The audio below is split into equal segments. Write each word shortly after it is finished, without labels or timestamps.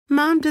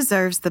Mom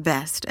deserves the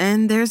best,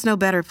 and there's no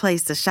better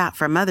place to shop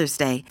for Mother's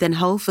Day than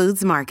Whole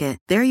Foods Market.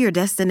 They're your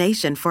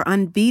destination for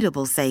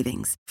unbeatable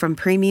savings, from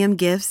premium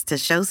gifts to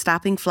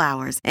show-stopping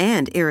flowers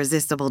and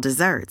irresistible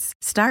desserts.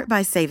 Start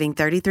by saving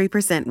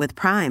 33% with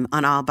Prime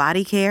on all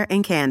body care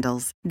and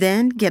candles.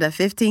 Then get a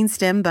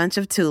 15-stem bunch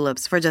of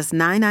tulips for just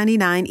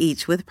 $9.99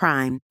 each with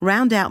Prime.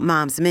 Round out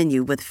Mom's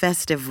menu with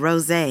festive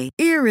rosé,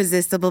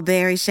 irresistible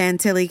berry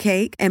chantilly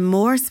cake, and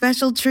more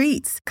special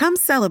treats. Come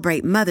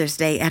celebrate Mother's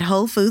Day at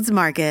Whole Foods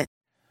Market.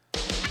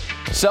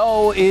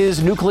 So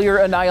is nuclear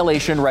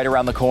annihilation right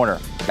around the corner?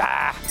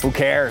 Who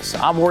cares?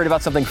 I'm worried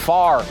about something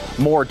far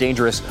more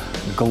dangerous,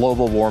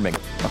 global warming.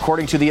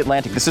 According to The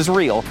Atlantic, this is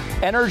real.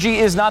 Energy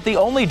is not the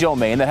only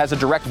domain that has a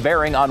direct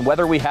bearing on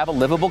whether we have a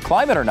livable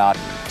climate or not.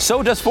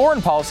 So does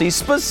foreign policy,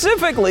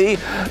 specifically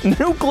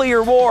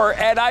nuclear war.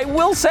 And I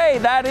will say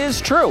that is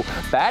true.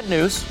 Bad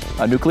news,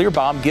 a nuclear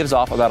bomb gives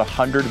off about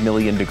 100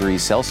 million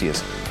degrees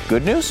Celsius.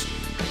 Good news,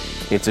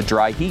 it's a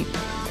dry heat.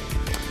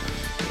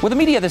 With a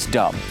media this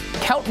dumb,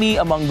 count me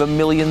among the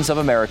millions of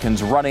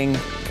Americans running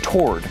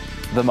toward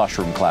the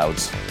mushroom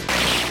clouds.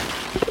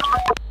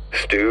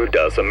 Stu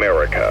Does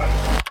America.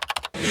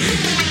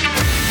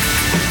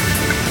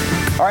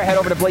 All right, head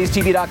over to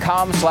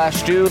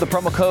blazetv.com/Stu. The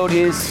promo code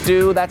is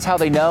Stu. That's how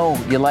they know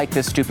you like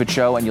this stupid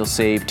show, and you'll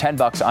save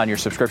 $10 on your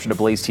subscription to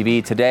Blaze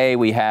TV. Today,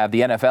 we have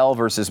the NFL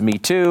versus Me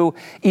Too,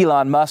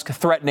 Elon Musk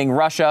threatening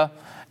Russia,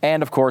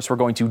 and of course, we're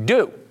going to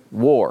do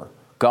War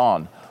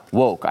Gone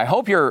Woke. I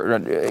hope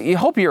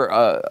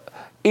you're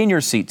in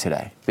your seat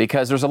today,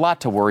 because there's a lot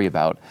to worry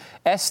about.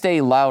 Estee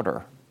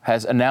Lauder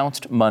has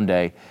announced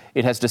Monday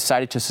it has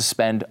decided to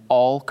suspend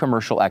all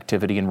commercial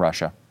activity in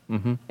Russia,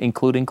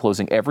 including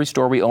closing every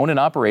store we own and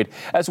operate,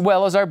 as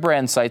well as our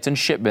brand sites and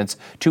shipments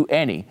to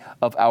any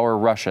of our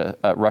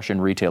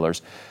Russian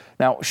retailers.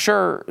 Now,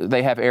 sure,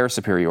 they have air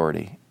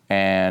superiority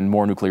and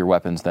more nuclear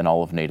weapons than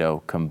all of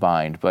NATO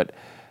combined, but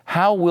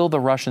how will the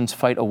Russians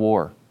fight a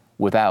war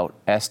without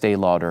Estee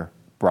Lauder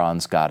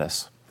Bronze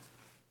Goddess?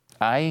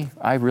 I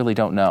really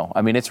don't know.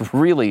 I mean, it's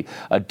really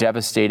a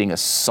devastating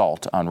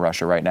assault on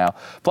Russia right now.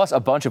 Plus, a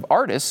bunch of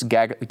artists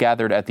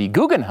gathered at the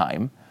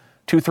Guggenheim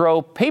to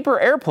throw paper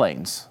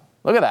airplanes.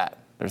 Look at that.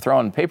 They're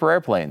throwing paper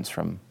airplanes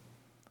from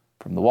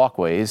the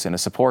walkways in a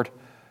support,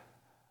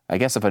 I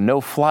guess, of a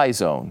no-fly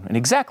zone, and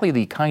exactly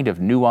the kind of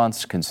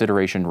nuanced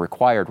consideration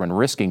required when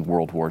risking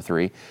World War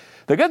III.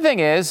 The good thing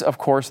is, of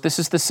course, this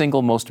is the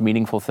single most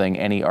meaningful thing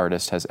any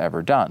artist has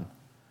ever done.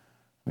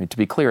 I mean, to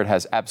be clear, it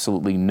has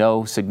absolutely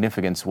no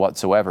significance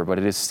whatsoever, but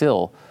it is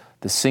still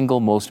the single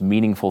most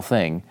meaningful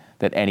thing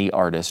that any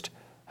artist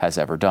has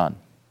ever done.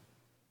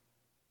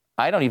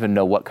 I don't even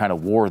know what kind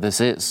of war this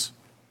is.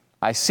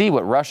 I see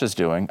what Russia's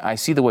doing. I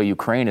see the way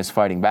Ukraine is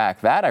fighting back.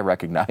 That I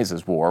recognize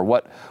as war.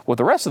 What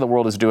the rest of the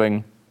world is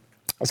doing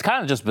is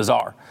kind of just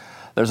bizarre.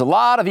 There's a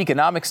lot of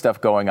economic stuff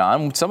going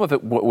on, some of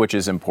it which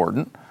is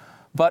important,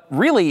 but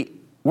really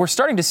we're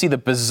starting to see the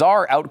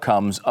bizarre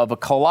outcomes of a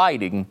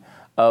colliding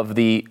of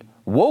the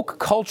woke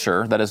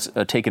culture that has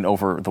taken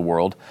over the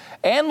world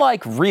and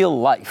like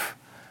real life.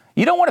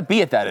 You don't want to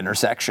be at that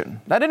intersection.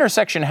 That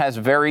intersection has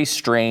very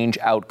strange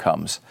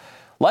outcomes.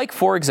 Like,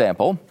 for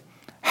example,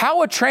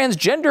 how a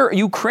transgender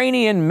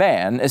Ukrainian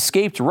man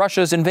escaped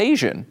Russia's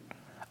invasion.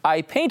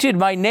 I painted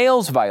my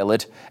nails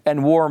violet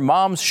and wore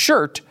mom's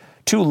shirt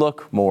to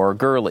look more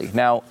girly.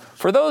 Now,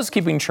 for those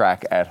keeping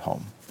track at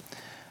home,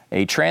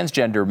 a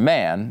transgender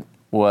man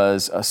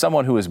was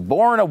someone who was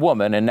born a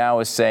woman and now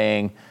is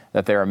saying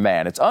that they're a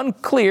man. It's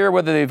unclear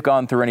whether they've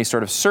gone through any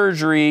sort of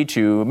surgery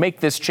to make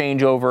this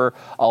changeover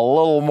a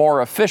little more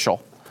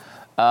official.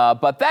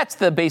 But that's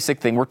the basic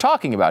thing we're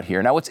talking about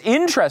here. Now, what's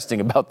interesting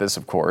about this,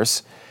 of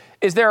course,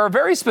 is there are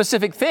very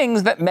specific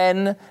things that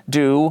men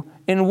do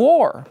in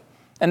war.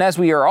 And as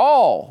we are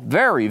all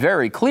very,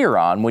 very clear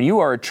on, when you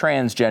are a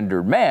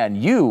transgendered man,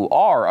 you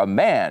are a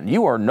man.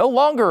 You are no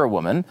longer a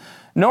woman,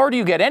 nor do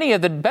you get any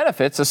of the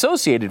benefits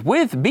associated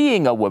with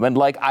being a woman,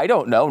 like, I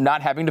don't know,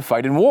 not having to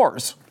fight in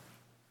wars.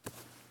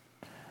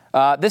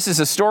 This is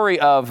a story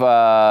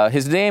of,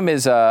 his name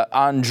is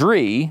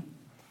Andros.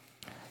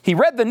 He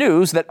read the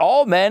news that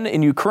all men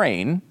in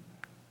Ukraine,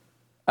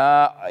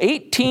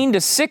 18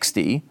 to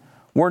 60,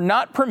 were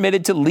not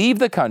permitted to leave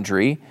the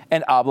country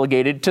and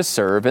obligated to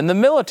serve in the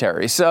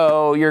military.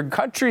 So your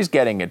country's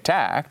getting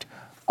attacked.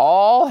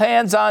 All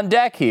hands on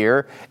deck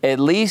here, at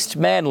least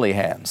manly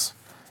hands.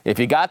 If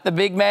you got the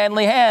big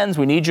manly hands,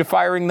 we need you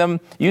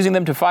using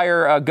them to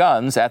fire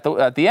guns at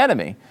the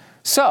enemy.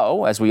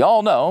 So, as we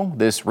all know,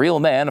 this real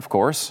man, of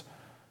course,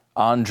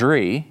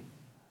 Andros,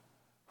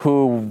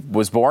 who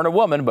was born a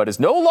woman but is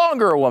no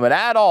longer a woman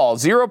at all,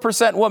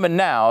 0% woman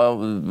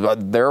now,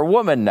 they're a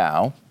woman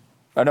now.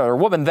 No, they're a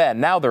woman then,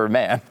 now they're a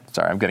man.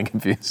 Sorry, I'm getting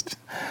confused.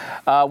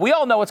 We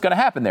all know what's going to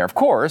happen there. Of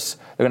course,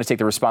 they're going to take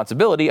the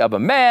responsibility of a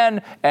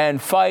man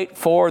and fight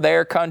for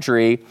their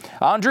country.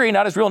 Andros,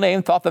 not his real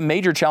name, thought the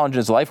major challenge in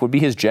his life would be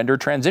his gender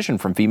transition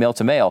from female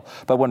to male.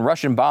 But when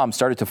Russian bombs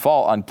started to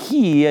fall on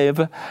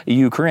Kiev,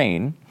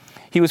 Ukraine,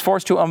 he was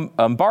forced to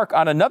embark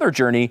on another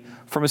journey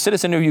from a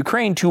citizen of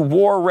Ukraine to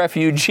war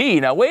refugee.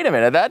 Now, wait a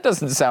minute. That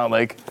doesn't sound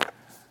like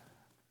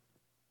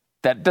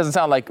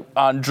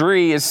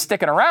Andriy is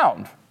sticking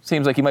around.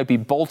 Seems like he might be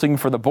bolting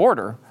for the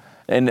border.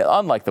 And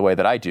unlike the way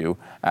that I do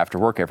after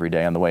work every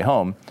day on the way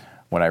home,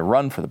 when I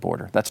run for the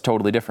border, that's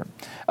totally different.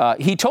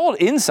 He told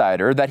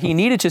Insider that he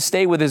needed to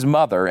stay with his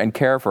mother and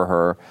care for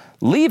her.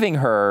 Leaving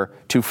her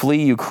to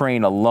flee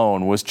Ukraine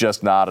alone was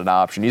just not an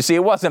option. You see,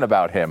 it wasn't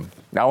about him.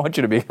 Now, I want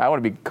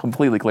to be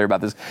completely clear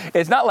about this.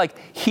 It's not like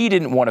he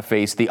didn't want to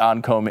face the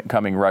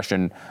oncoming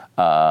Russian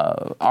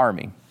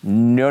army.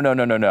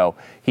 No.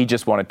 He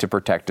just wanted to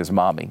protect his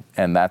mommy,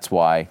 and that's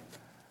why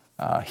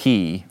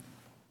he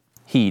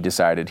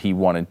decided he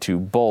wanted to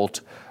bolt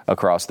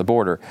across the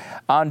border.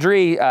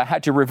 Andriy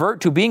had to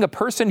revert to being a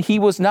person he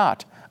was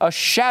not, a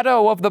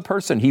shadow of the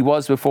person he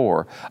was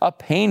before, a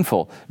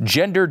painful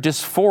gender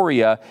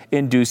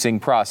dysphoria-inducing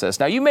process.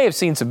 Now, you may have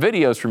seen some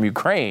videos from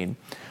Ukraine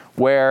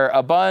where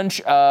a bunch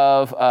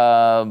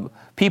of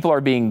people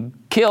are being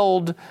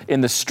killed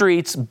in the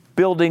streets,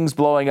 buildings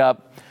blowing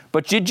up.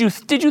 But did you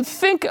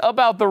think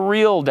about the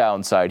real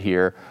downside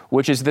here,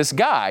 which is this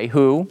guy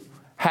who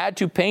had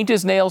to paint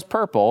his nails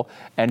purple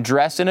and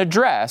dress in a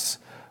dress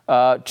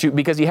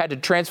because he had to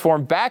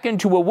transform back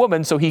into a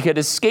woman so he could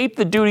escape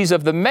the duties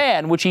of the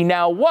man, which he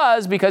now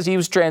was because he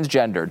was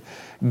transgendered.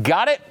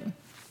 Got it?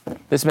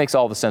 This makes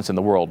all the sense in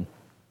the world.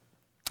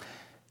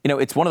 You know,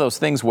 it's one of those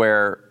things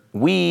where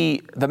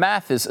the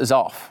math is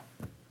off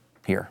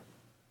here.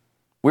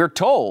 We're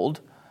told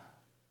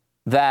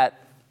that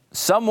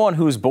someone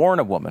who's born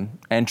a woman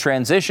and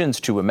transitions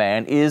to a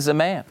man is a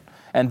man,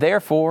 and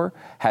therefore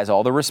has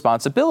all the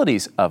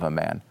responsibilities of a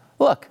man.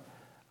 Look,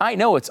 I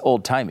know it's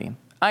old-timey.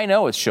 I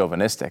know it's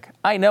chauvinistic.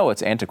 I know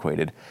it's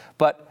antiquated.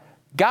 But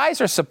guys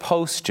are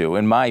supposed to,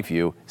 in my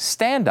view,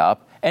 stand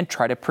up and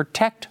try to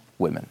protect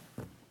women.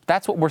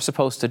 That's what we're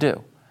supposed to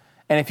do.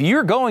 And if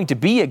you're going to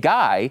be a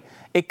guy,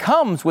 it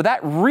comes with that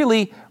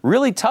really,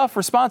 really tough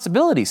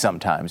responsibility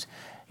sometimes.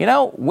 You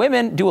know,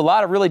 women do a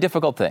lot of really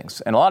difficult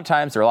things, and a lot of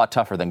times they're a lot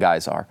tougher than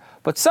guys are.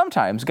 But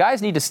sometimes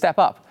guys need to step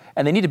up,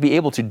 and they need to be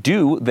able to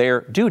do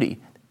their duty,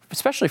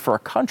 especially for a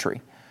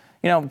country.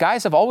 You know,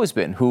 guys have always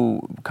been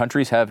who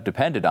countries have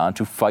depended on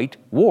to fight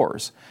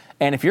wars.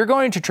 And if you're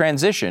going to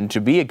transition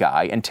to be a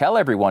guy and tell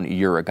everyone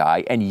you're a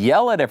guy and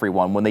yell at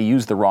everyone when they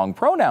use the wrong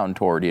pronoun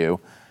toward you,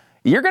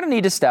 you're going to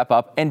need to step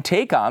up and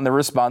take on the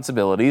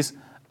responsibilities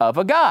of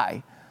a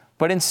guy.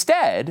 But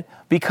instead,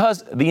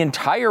 because the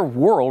entire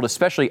world,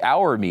 especially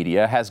our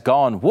media, has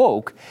gone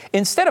woke,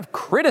 instead of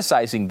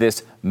criticizing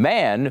this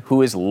man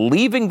who is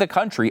leaving the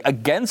country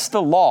against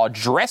the law,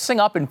 dressing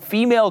up in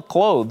female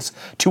clothes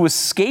to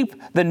escape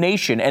the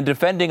nation and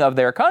defending of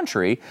their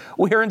country,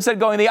 we are instead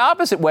going the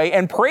opposite way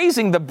and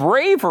praising the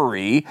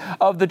bravery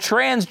of the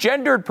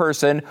transgendered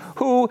person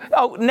who,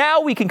 now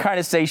we can kind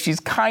of say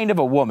she's kind of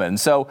a woman.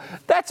 So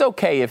that's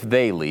okay if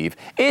they leave.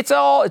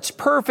 It's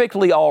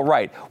perfectly all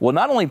right. We'll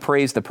not only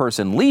praise the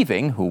person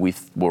leaving, who we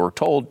were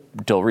told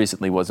until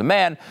recently was a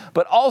man,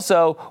 but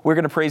also we're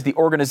going to praise the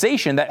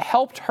organization that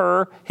helped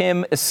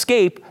him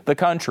escape the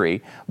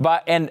country.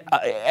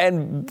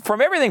 And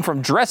from everything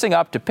from dressing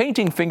up to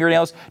painting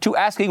fingernails to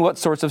asking what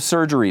sorts of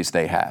surgeries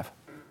they have.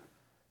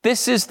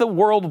 This is the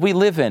world we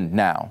live in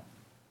now.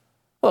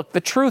 Look,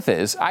 the truth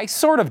is, I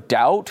sort of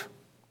doubt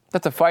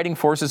that the fighting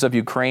forces of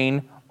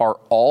Ukraine are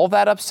all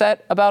that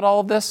upset about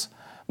all of this.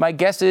 My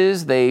guess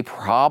is they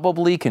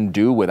probably can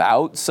do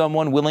without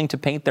someone willing to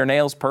paint their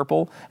nails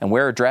purple and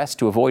wear a dress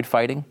to avoid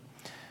fighting.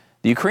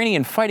 The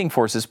Ukrainian fighting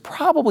forces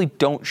probably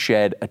don't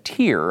shed a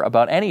tear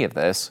about any of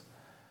this,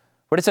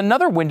 but it's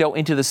another window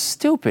into the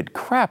stupid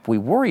crap we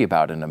worry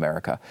about in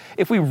America.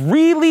 If we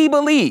really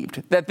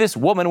believed that this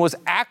woman was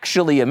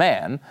actually a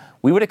man,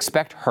 we would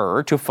expect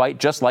her to fight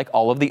just like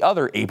all of the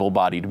other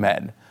able-bodied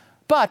men.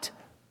 But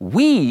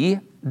we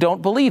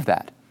don't believe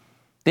that.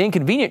 The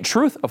inconvenient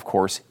truth, of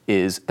course,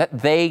 is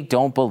that they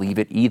don't believe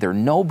it either.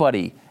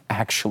 Nobody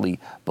actually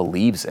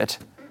believes it.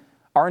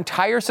 Our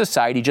entire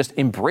society just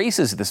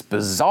embraces this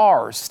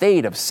bizarre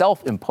state of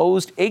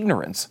self-imposed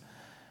ignorance.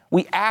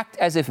 We act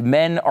as if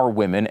men are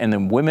women and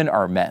then women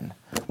are men.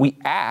 We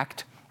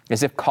act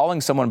as if calling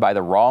someone by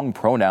the wrong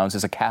pronouns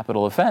is a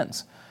capital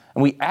offense.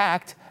 And we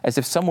act as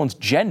if someone's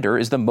gender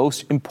is the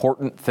most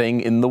important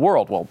thing in the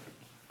world. Well,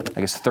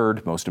 I guess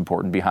third most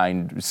important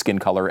behind skin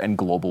color and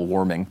global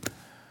warming.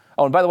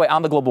 Oh, and by the way,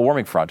 on the global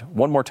warming front,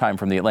 one more time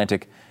from The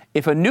Atlantic,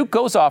 if a nuke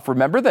goes off,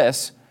 remember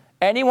this,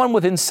 anyone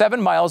within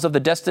 7 miles of the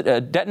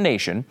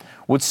detonation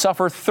would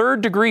suffer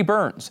third-degree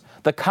burns,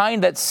 the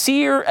kind that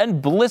sear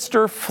and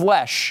blister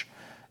flesh.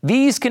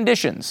 These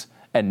conditions,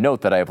 and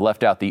note that I have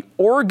left out the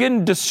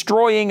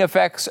organ-destroying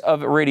effects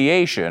of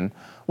radiation,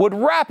 would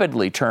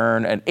rapidly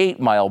turn an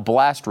 8-mile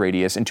blast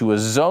radius into a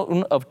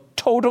zone of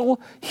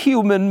total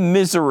human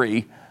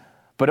misery.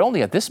 But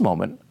only at this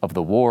moment of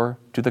the war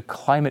do the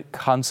climate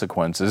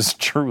consequences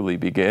truly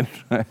begin.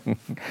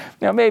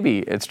 Now, maybe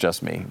it's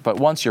just me, but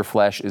once your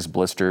flesh is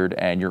blistered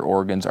and your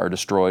organs are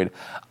destroyed,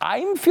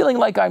 I'm feeling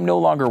like I'm no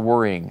longer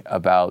worrying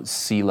about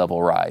sea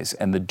level rise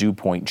and the dew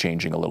point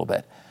changing a little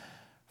bit.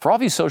 For all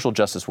of you social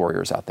justice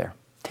warriors out there,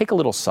 take a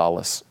little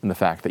solace in the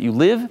fact that you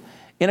live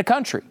in a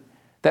country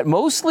that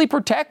mostly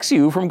protects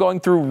you from going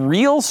through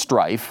real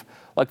strife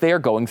like they are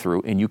going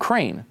through in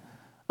Ukraine,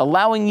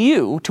 allowing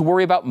you to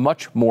worry about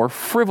much more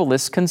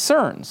frivolous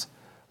concerns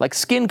like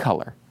skin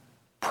color,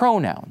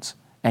 pronouns,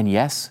 and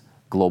yes,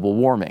 global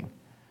warming.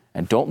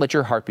 And don't let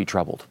your heart be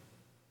troubled.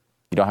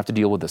 You don't have to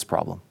deal with this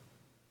problem.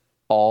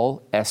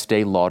 All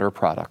Estee Lauder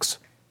products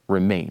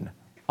remain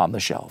on the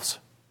shelves.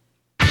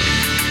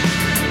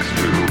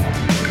 Stu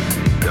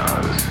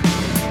does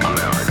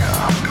America.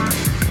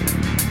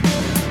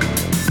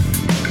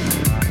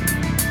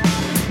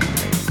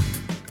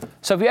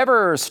 So have you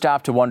ever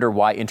stopped to wonder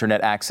why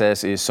internet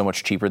access is so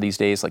much cheaper these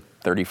days, like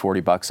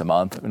 $30-40 a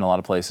month in a lot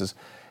of places?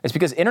 It's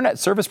because internet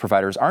service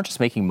providers aren't just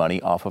making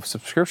money off of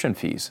subscription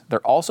fees. They're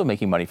also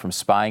making money from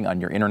spying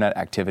on your internet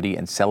activity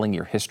and selling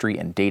your history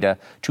and data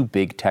to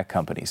big tech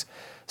companies.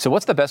 So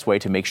what's the best way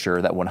to make sure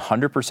that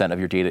 100% of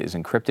your data is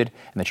encrypted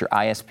and that your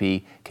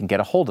ISP can get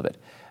a hold of it?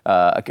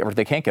 Or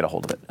they can't get a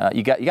hold of it.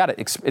 You got it.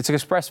 It's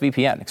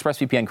ExpressVPN.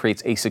 ExpressVPN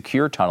creates a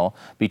secure tunnel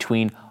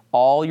between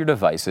all your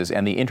devices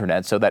and the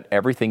internet so that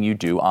everything you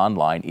do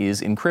online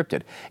is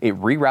encrypted. It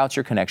reroutes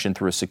your connection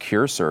through a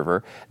secure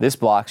server. This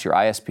blocks your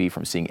ISP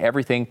from seeing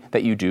everything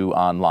that you do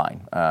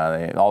online.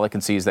 All they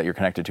can see is that you're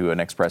connected to an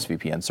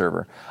ExpressVPN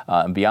server.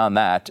 And beyond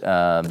that,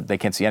 they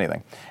can't see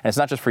anything. And it's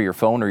not just for your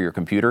phone or your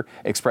computer.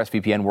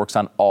 ExpressVPN works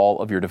on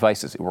all of your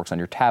devices. It works on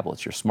your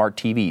tablets, your smart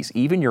TVs,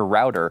 even your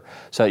router,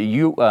 so that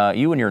you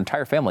and your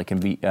entire family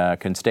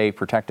can stay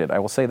protected. I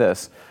will say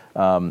this.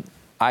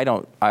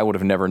 I would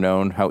have never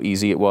known how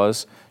easy it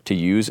was to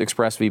use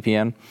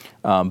ExpressVPN,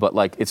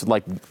 but it's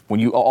like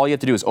when all you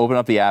have to do is open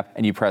up the app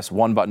and you press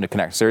one button to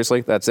connect.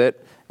 Seriously, that's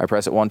it. I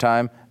press it one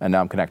time and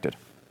now I'm connected.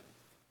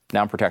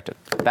 Now I'm protected.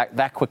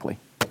 That quickly.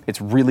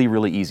 It's really,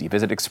 really easy.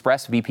 Visit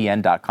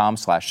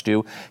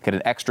expressvpn.com/Stu. Get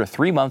an extra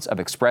 3 months of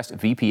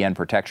ExpressVPN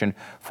protection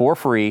for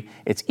free.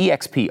 It's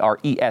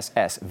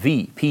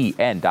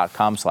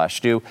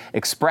expressvpn.com/Stu.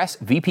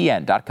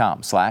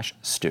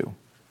 expressvpn.com/Stu.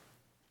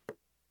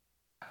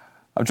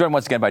 I'm joined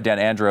once again by Dan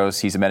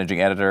Andros. He's the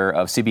managing editor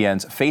of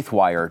CBN's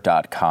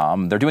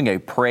FaithWire.com. They're doing a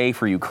Pray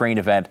for Ukraine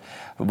event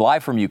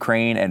live from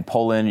Ukraine and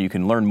Poland. You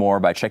can learn more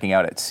by checking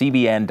out at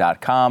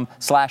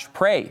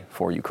cbn.com/pray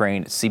for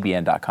Ukraine. It's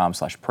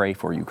cbn.com/pray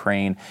for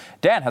Ukraine.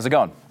 Dan, how's it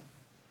going?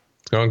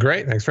 It's going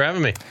great. Thanks for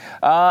having me.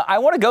 I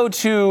want to go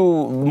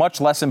to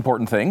much less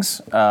important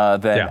things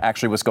than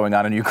actually what's going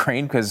on in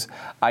Ukraine, because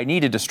I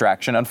need a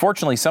distraction.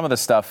 Unfortunately, some of the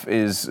stuff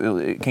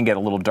can get a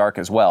little dark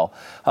as well.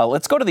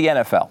 Let's go to the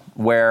NFL,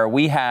 where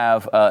we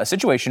have a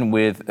situation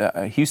with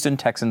Houston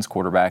Texans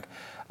quarterback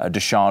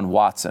Deshaun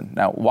Watson.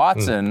 Now,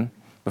 Watson,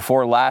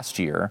 before last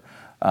year,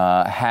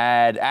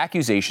 had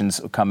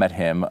accusations come at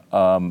him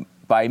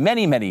by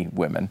many, many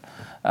women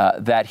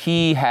that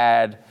he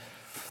had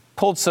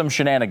pulled some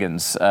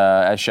shenanigans,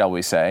 as shall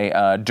we say,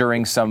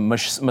 during some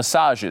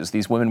massages.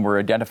 These women were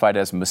identified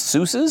as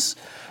masseuses.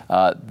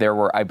 There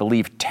were, I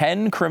believe,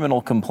 10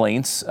 criminal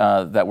complaints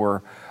that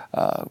were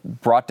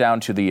brought down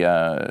to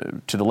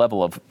the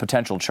level of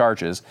potential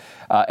charges,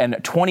 and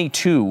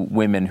 22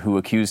 women who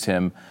accused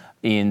him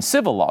in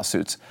civil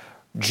lawsuits.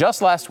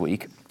 Just last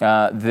week,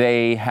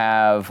 they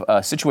have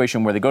a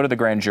situation where they go to the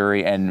grand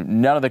jury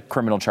and none of the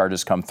criminal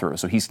charges come through.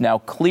 So he's now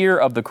clear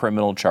of the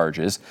criminal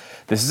charges.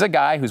 This is a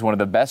guy who's one of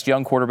the best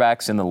young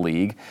quarterbacks in the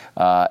league.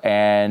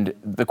 And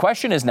the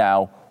question is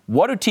now,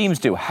 what do teams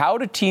do? How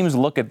do teams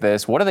look at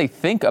this? What do they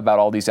think about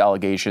all these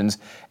allegations?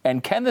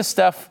 And can this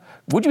stuff,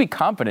 would you be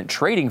confident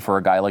trading for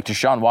a guy like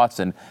Deshaun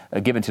Watson,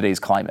 given today's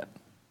climate?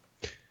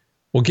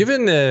 Well,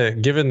 given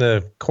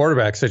the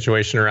quarterback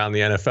situation around the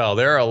NFL,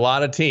 there are a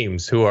lot of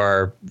teams who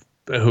were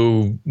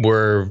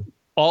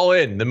all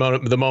in the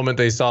moment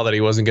they saw that he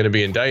wasn't going to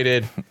be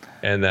indicted,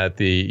 and that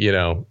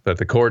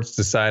the courts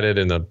decided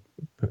and the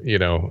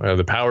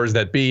powers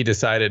that be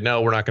decided,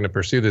 no, we're not going to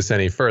pursue this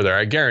any further.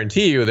 I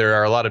guarantee you there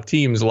are a lot of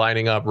teams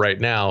lining up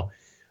right now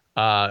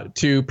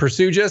to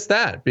pursue just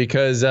that,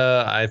 because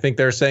I think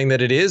they're saying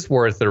that it is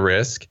worth the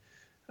risk.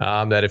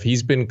 That if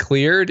he's been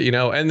cleared,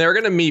 and they're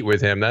going to meet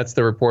with him. That's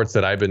the reports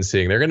that I've been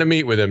seeing. They're going to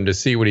meet with him to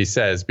see what he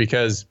says,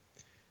 because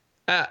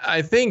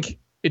I think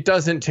it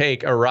doesn't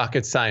take a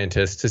rocket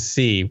scientist to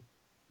see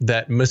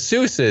that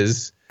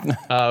masseuses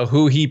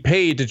who he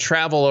paid to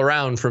travel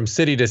around from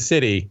city to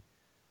city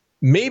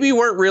maybe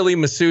weren't really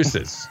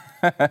masseuses.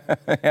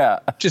 Yeah.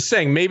 Just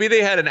saying, maybe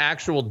they had an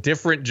actual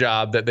different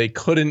job that they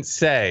couldn't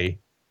say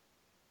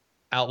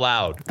out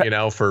loud,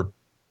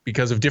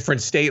 because of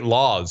different state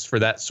laws for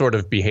that sort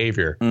of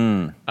behavior.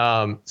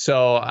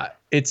 So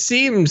it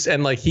seems,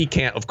 and he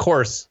can't, of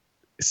course,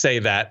 say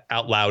that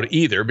out loud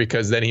either,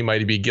 because then he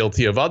might be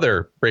guilty of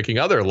breaking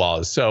other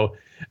laws. So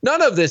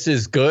none of this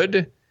is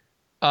good.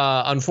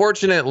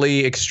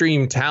 unfortunately,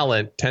 extreme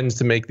talent tends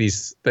to make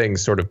these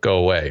things sort of go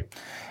away.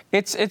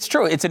 It's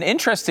true. It's an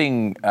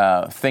interesting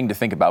thing to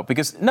think about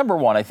because, number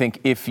one, I think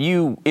if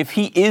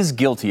he is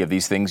guilty of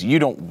these things, you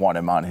don't want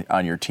him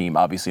on your team,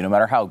 obviously, no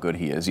matter how good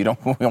he is. You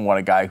don't want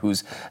a guy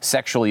who's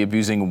sexually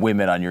abusing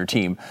women on your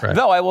team. Right.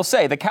 Though I will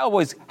say the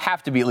Cowboys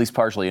have to be at least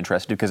partially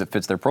interested because it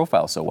fits their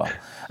profile so well.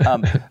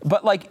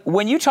 But like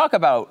when you talk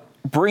about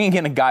bringing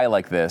in a guy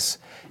like this,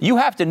 you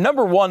have to,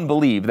 number one,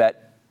 believe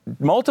that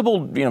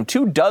multiple,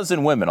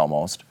 24 women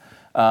almost,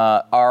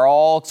 are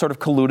all sort of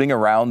colluding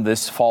around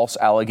this false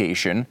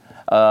allegation,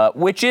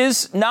 which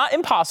is not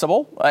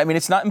impossible. I mean,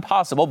 it's not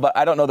impossible, but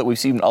I don't know that we've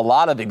seen a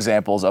lot of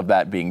examples of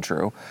that being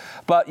true.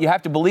 But you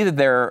have to believe that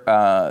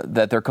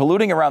they're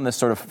colluding around this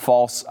sort of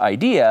false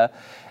idea.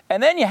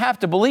 And then you have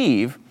to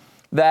believe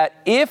that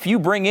if you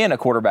bring in a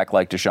quarterback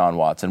like Deshaun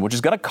Watson, which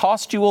is going to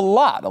cost you a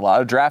lot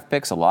of draft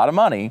picks, a lot of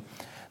money,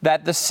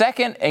 that the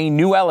second a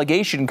new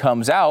allegation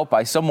comes out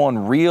by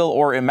someone real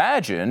or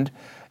imagined,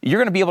 you're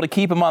going to be able to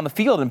keep him on the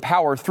field and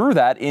power through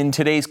that in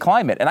today's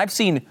climate. And I've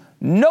seen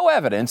no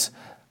evidence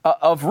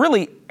of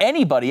really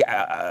anybody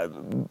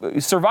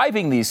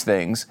surviving these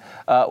things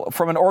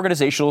from an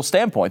organizational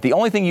standpoint. The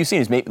only thing you've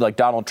seen is maybe like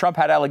Donald Trump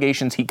had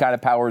allegations. He kind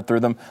of powered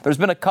through them. There's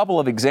been a couple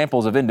of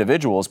examples of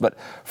individuals. But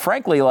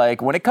frankly,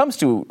 like when it comes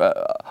to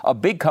a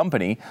big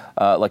company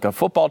like a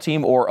football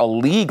team or a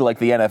league like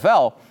the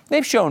NFL,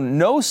 they've shown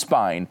no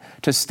spine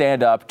to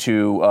stand up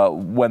to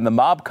when the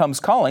mob comes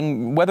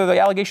calling, whether the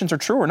allegations are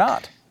true or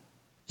not.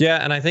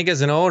 Yeah, and I think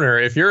as an owner,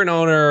 if you're an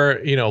owner,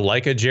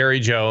 like a Jerry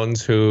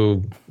Jones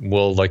who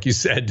will, like you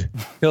said,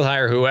 he'll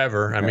hire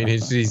whoever. I mean,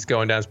 he's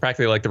going down. It's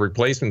practically like the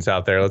replacements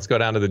out there. Let's go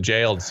down to the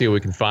jail and see what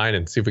we can find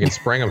and see if we can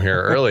spring them here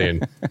early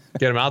and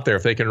get them out there.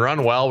 If they can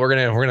run well, we're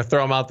gonna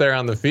throw them out there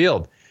on the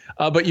field.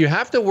 But you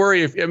have to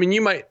worry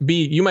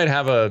you might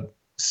have a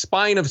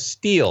spine of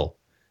steel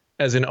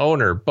as an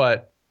owner,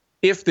 but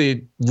if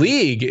the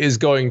league is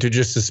going to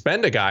just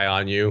suspend a guy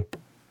on you,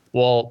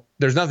 well,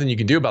 there's nothing you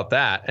can do about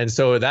that. And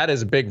so that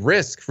is a big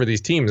risk for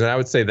these teams. And I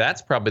would say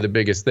that's probably the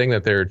biggest thing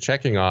that they're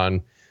checking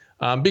on.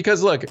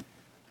 Because, look,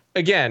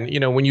 again,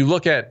 when you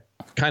look at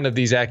kind of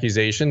these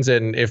accusations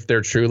and if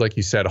they're true, like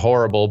you said,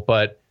 horrible.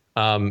 But,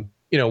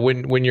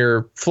 when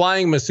you're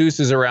flying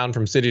masseuses around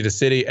from city to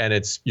city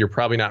and you're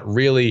probably not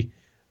really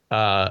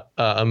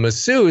a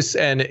masseuse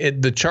and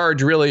the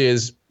charge really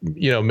is,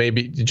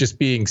 maybe just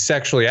being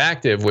sexually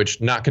active,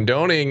 which not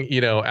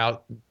condoning,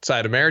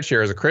 outside of marriage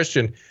here as a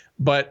Christian.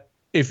 But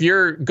if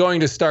you're going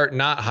to start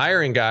not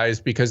hiring guys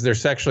because they're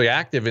sexually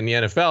active in the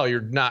NFL,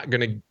 you're not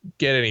going to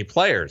get any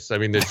players. I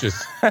mean, that's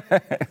just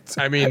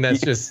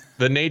just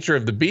the nature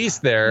of the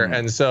beast there. Mm.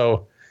 And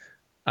so,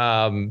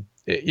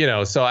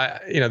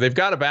 they've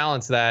got to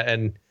balance that.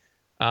 And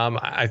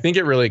I think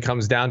it really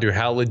comes down to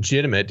how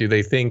legitimate do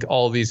they think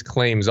all these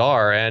claims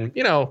are. And,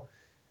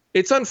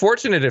 it's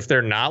unfortunate if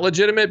they're not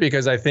legitimate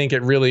because I think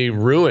it really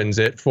ruins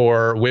it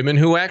for women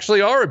who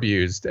actually are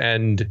abused.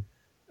 And,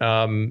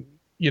 then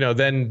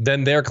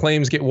their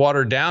claims get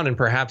watered down and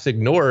perhaps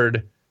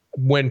ignored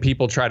when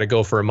people try to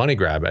go for a money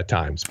grab at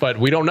times. But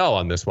we don't know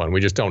on this one. We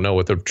just don't know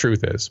what the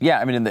truth is. Yeah,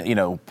 I mean,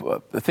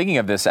 thinking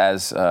of this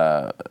as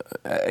a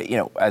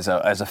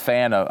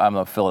fan of, I'm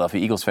a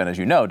Philadelphia Eagles fan, as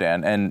you know,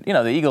 Dan, and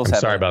the Eagles.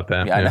 Sorry about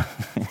that. Yeah. I know.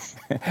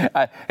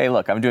 Hey,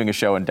 look, I'm doing a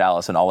show in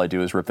Dallas, and all I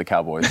do is rip the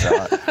Cowboys.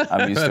 So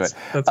I'm used to it.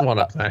 That's one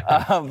upside.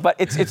 But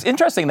it's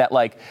interesting that,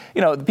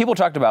 people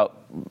talked about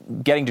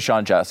getting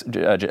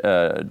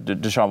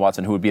Deshaun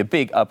Watson, who would be a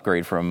big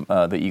upgrade from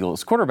the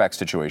Eagles quarterback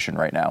situation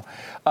right now.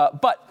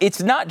 But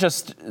it's not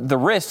just the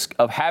risk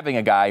of having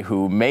a guy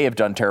who may have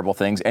done terrible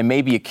things and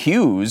may be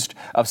accused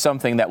of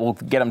something that will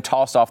get him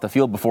tossed off the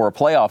field before a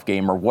playoff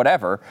game or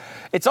whatever.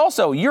 It's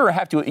also you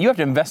have to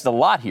invest a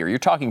lot here. You're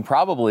talking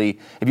probably,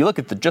 if you look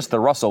at just the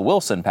Russell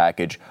Wilson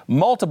package,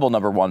 multiple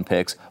number 1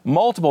 picks,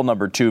 multiple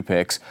number 2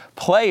 picks,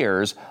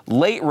 players,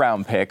 late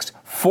round picks,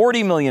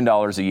 $40 million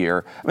a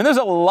year. I mean, there's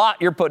a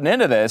lot you're putting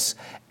into this,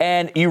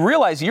 and you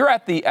realize you're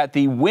at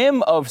the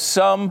whim of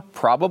some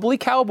probably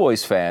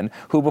Cowboys fan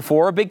who,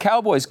 before a big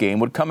Cowboys game,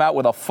 would come out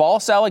with a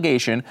false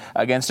allegation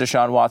against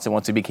Deshaun Watson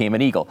once he became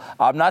an Eagle.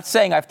 I'm not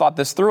saying I've thought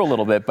this through a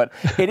little bit, but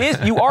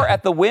you are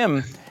at the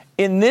whim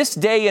in this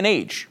day and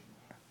age.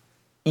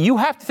 You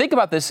have to think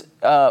about this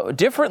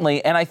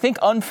differently, and I think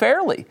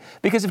unfairly,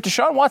 because if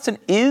Deshaun Watson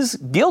is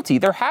guilty,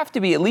 there have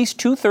to be at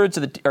least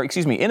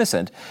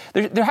innocent.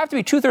 There have to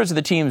be 2/3 of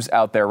the teams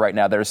out there right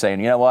now that are saying,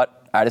 you know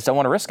what, I just don't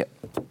want to risk it.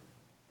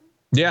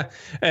 Yeah.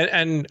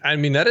 And I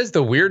mean, that is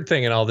the weird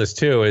thing in all this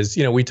too, is,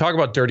 we talk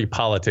about dirty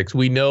politics.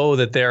 We know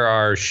that there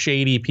are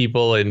shady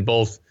people in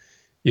both,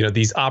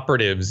 these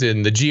operatives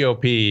in the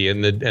GOP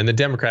and the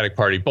Democratic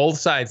Party. Both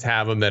sides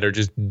have them that are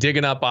just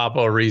digging up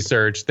Oppo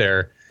research.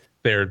 They're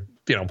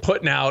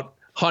putting out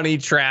honey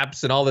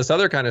traps and all this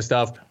other kind of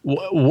stuff.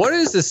 What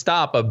is to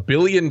stop a $1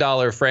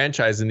 billion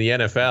franchise in the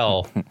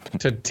NFL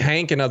to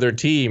tank another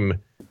team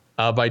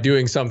by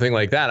doing something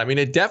like that? I mean,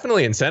 it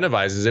definitely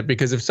incentivizes it,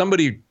 because if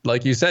somebody,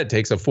 like you said,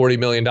 takes a $40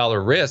 million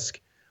risk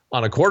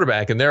on a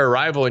quarterback and they're a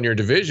rival in your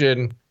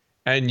division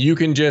And you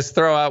can just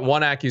throw out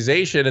one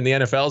accusation and the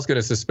NFL is going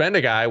to suspend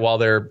a guy while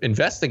they're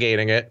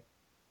investigating it.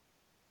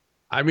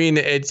 I mean,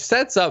 it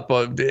sets up,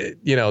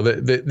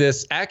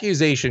 this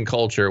accusation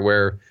culture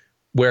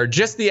where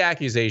just the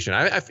accusation.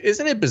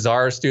 Isn't it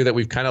bizarre, Stu, that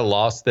we've kind of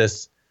lost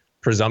this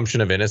presumption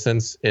of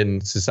innocence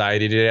in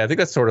society today? I think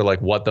that's sort of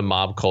like what the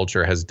mob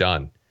culture has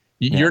done.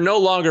 You're no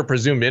longer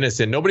presumed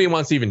innocent. Nobody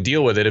wants to even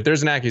deal with it. If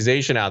there's an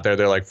accusation out there,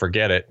 they're like,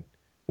 forget it.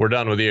 We're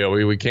done with you.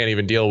 We can't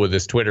even deal with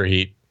this Twitter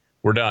heat.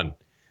 We're done.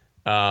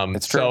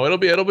 It's true. So it'll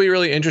be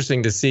really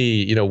interesting to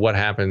see, what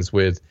happens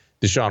with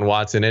Deshaun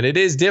Watson. And it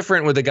is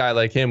different with a guy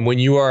like him. When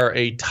you are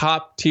a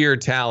top tier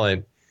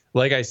talent,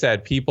 like I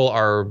said, people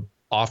are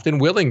often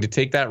willing to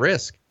take that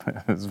risk.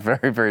 It's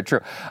very, very true.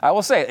 I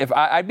will say, if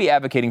I'd be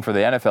advocating for the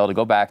NFL to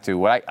go back to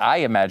what I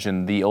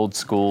imagine the old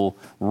school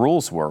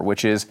rules were,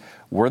 which is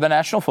we're the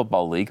National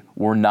Football League.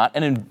 We're not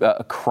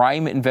a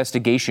crime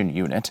investigation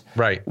unit.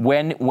 Right.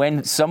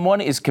 When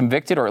someone is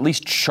convicted or at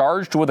least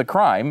charged with a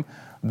crime,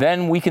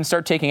 then we can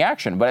start taking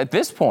action. But at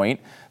this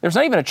point, there's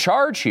not even a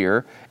charge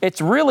here. It's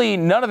really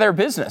none of their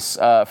business,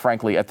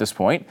 frankly, at this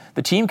point.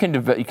 The team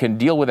can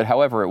deal with it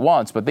however it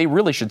wants, but they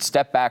really should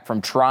step back from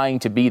trying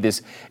to be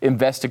this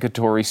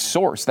investigatory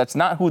source. That's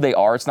not who they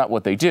are. It's not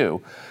what they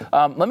do.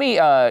 Let me,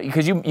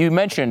 because you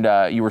mentioned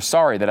you were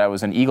sorry that I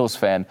was an Eagles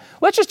fan.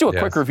 Let's just do a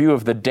quick review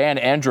of the Dan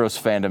Andros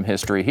fandom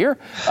history here.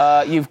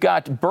 You've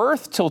got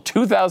birth till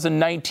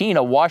 2019,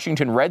 a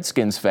Washington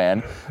Redskins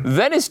fan.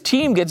 Then his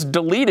team gets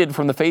deleted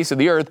from the face of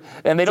the earth,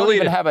 and they don't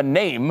even have a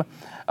name.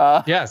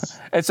 Yes.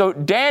 And so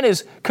Dan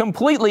is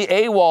completely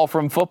AWOL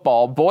from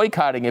football,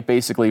 boycotting it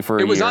basically for a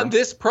year. It was on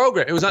this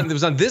program. It was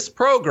on this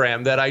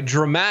program that I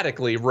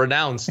dramatically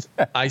renounced.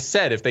 I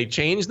said if they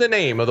change the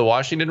name of the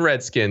Washington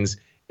Redskins,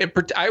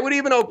 I would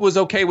even was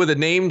okay with a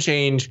name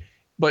change,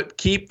 but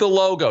keep the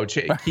logo,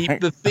 keep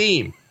the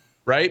theme,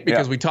 right?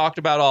 Because we talked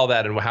about all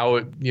that and how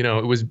it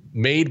was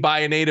made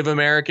by a Native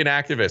American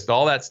activist,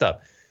 all that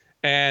stuff,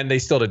 and they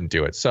still didn't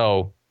do it.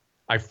 So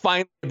I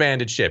finally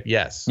abandoned ship,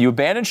 yes. You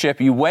abandoned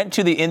ship. You went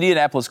to the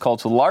Indianapolis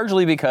Colts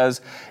largely because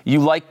you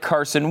like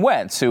Carson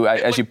Wentz, who,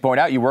 as you point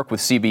out, you work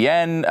with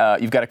CBN.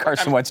 You've got a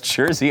Carson Wentz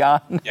jersey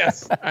on.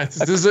 Yes.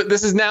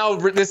 This is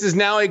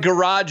now a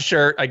garage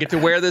shirt. I get to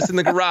wear this in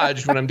the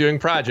garage when I'm doing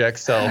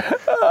projects. So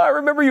I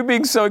remember you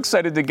being so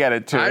excited to get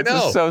it, too. I know.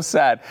 It's just so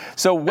sad.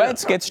 So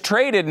Wentz gets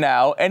traded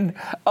now, and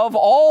of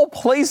all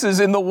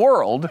places in the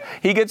world,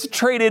 he gets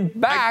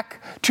traded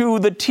back to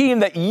the team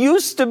that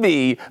used to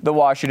be the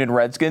Washington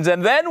Redskins,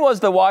 and then was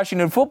the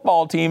Washington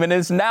football team and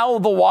is now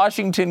the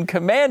Washington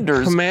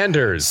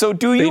Commanders. So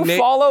do you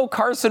follow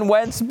Carson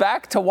Wentz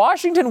back to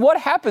Washington? What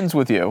happens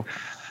with you?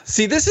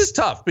 See, this is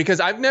tough because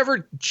I've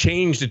never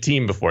changed a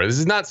team before. This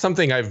is not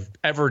something I've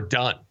ever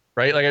done,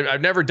 right? Like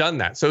I've never done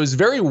that. So it was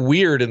very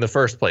weird in the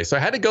first place. So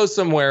I had to go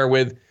somewhere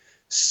with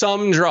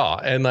some draw.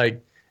 And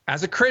like,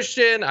 as a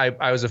Christian,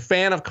 I was a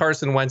fan of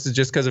Carson Wentz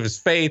just because of his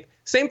faith.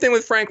 Same thing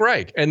with Frank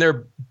Reich. And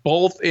they're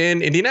both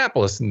in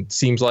Indianapolis. And it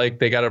seems like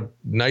they got a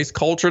nice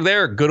culture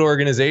there, good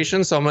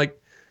organization. So I'm like,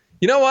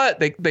 you know what?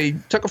 They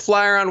took a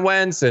flyer on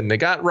Wentz and they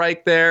got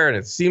Reich there. And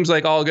it seems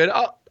like all good.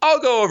 I'll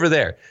go over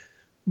there.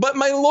 But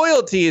my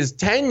loyalty is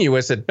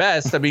tenuous at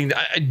best. I mean,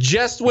 I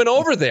just went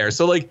over there.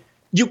 So like,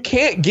 you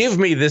can't give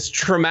me this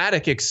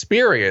traumatic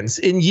experience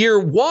in year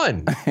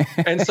one.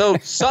 And so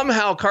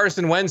somehow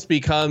Carson Wentz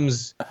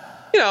becomes...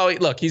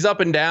 look, he's up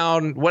and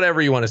down,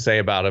 whatever you want to say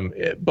about him.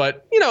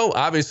 But,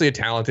 obviously a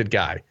talented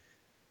guy.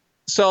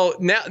 So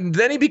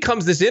then he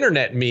becomes this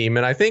internet meme.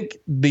 And I think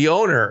the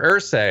owner,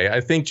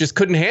 Irsay, just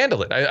couldn't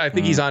handle it. I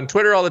think he's on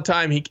Twitter all the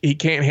time. He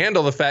can't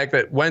handle the fact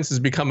that Wentz has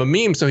become a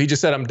meme. So he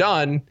just said, I'm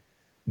done.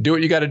 Do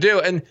what you got to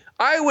do. And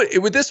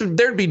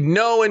there'd be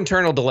no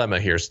internal dilemma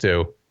here,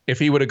 Stu, if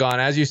he would have gone,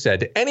 as you said,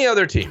 to any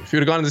other team. If he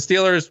would have gone to the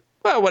Steelers,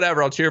 well,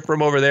 whatever. I'll cheer for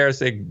him over there.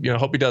 Say,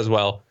 hope he does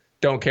well.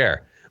 Don't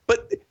care.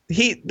 But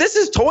this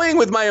is toying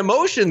with my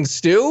emotions,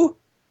 Stu.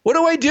 What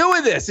do I do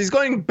with this? He's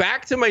going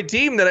back to my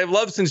team that I've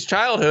loved since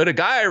childhood, a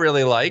guy I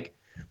really like,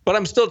 but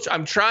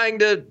I'm trying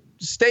to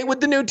stay with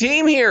the new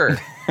team here.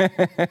 We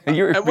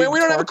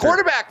don't have a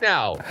quarterback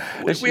now.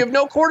 We have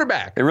no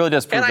quarterback. It really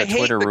does prove that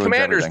Twitter ruins everything. And I hate the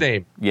Commander's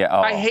name. Yeah,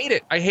 I hate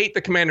it. I hate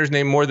the Commander's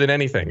name more than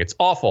anything. It's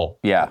awful.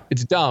 Yeah.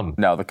 It's dumb.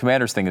 No, the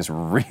Commander's thing is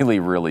really,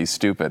 really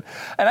stupid.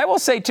 And I will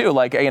say, too,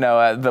 like,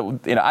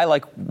 I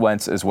like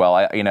Wentz as well.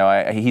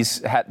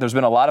 There's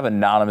been a lot of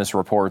anonymous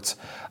reports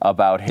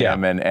about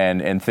him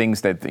and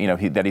things that,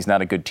 that he's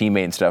not a good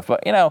teammate and stuff.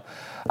 But,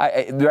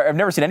 I've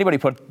never seen anybody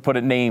put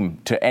a name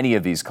to any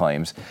of these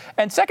claims.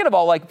 And second of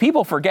all, like,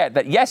 people forget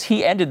that, yes,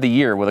 he ended the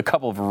year with a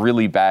couple of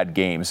really bad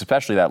games,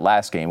 especially that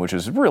last game, which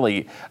was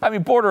really,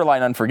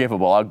 borderline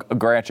unforgivable, I'll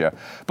grant you.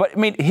 But,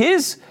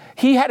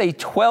 he had a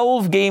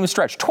 12-game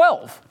stretch,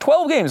 12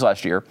 games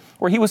last year,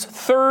 where he was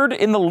third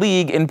in the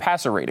league in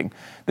passer rating.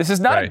 This is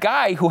not a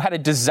guy who had a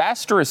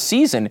disastrous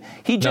season.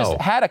 He just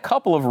had a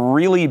couple of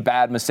really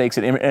bad mistakes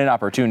at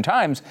inopportune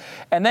times.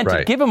 And then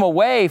to give him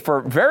away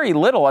for very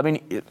little,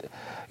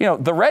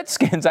 the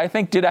Redskins, I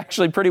think, did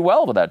actually pretty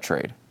well with that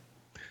trade.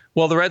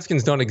 Well, the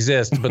Redskins don't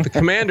exist, but the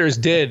Commanders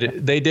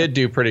did. They did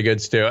do pretty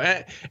good, Stu.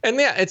 And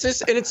yeah,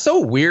 it's so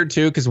weird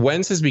too, because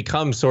Wentz has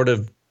become sort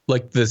of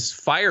like this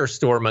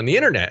firestorm on the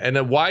internet.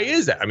 And why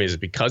is that? I mean, is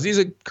it because he's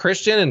a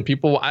Christian and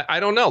people?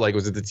 I don't know. Like,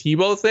 was it the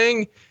Tebow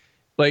thing?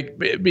 Like,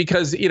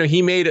 because he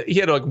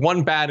had like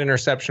one bad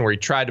interception where he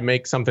tried to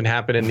make something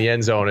happen in the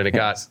end zone and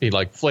he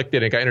like flicked it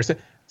and it got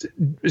intercepted.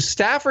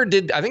 Stafford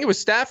did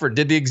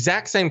the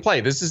exact same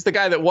play. This is the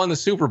guy that won the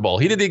Super Bowl.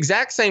 He did the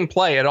exact same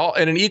play at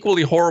an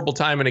equally horrible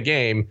time in a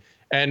game,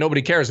 and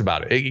nobody cares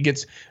about it. It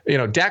gets,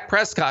 Dak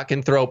Prescott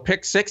can throw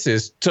pick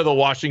sixes to the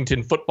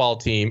Washington football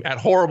team at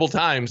horrible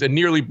times and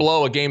nearly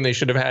blow a game they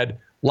should have had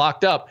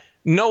locked up.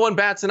 No one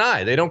bats an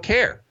eye. They don't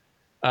care.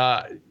 So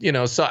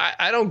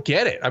I don't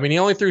get it. I mean, he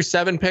only threw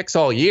 7 picks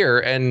all year,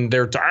 and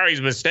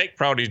he's mistake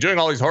prone. He's doing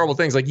all these horrible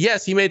things. Like,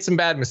 yes, he made some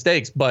bad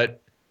mistakes, but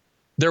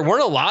there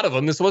weren't a lot of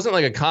them. This wasn't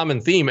like a common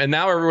theme. And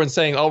now everyone's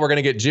saying, we're going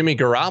to get Jimmy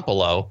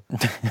Garoppolo.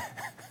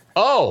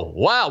 Oh,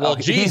 wow. Well,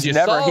 geez, he's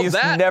never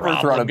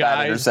thrown a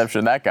bad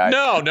interception, that guy.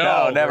 No,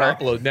 never.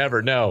 Garoppolo,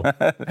 never, no.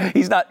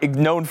 He's not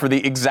known for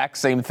the exact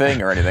same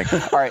thing or anything.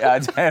 All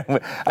right,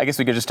 I guess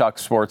we could just talk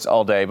sports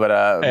all day, but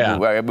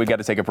we got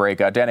to take a break.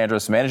 Dan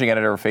Andros, managing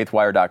editor of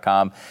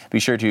FaithWire.com. Be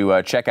sure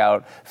to check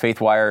out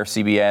FaithWire,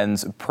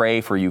 CBN's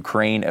Pray for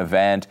Ukraine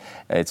event.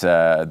 It's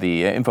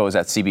the info is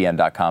at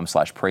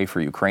cbn.com/pray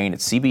for Ukraine.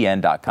 It's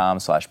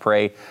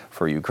cbn.com/pray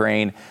for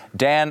Ukraine.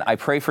 Dan, I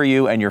pray for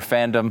you and your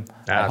fandom.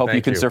 I hope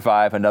you can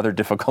survive another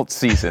difficult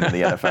season in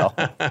the NFL.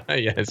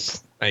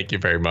 Yes, thank you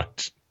very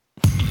much.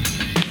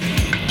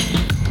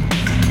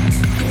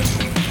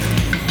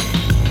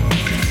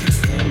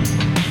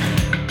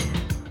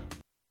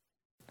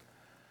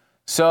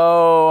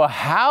 So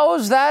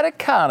how's that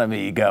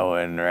economy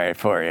going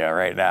for you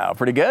right now?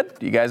 Pretty good?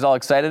 You guys all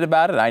excited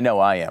about it? I know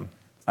I am.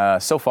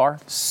 So far,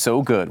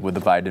 so good with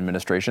the Biden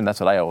administration. That's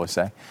what I always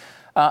say.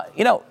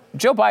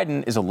 Joe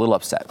Biden is a little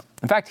upset.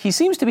 In fact, he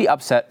seems to be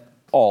upset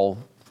all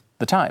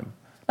the time.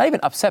 Not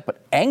even upset,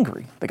 but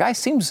angry. The guy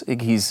seems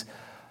like he's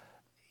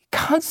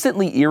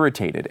constantly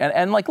irritated.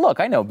 And look,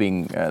 I know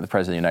being the president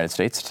of the United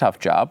States, it's a tough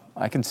job.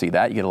 I can see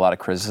that. You get a lot of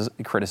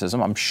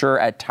criticism. I'm sure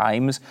at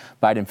times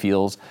Biden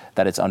feels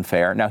that it's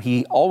unfair. Now,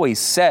 he always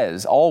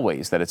says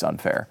that it's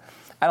unfair.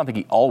 I don't think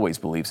he always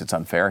believes it's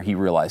unfair. He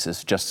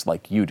realizes, just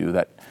like you do,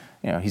 that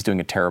he's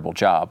doing a terrible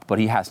job. But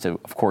he has to,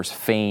 of course,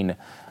 feign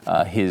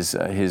his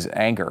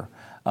anger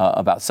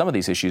about some of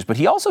these issues. But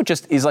he also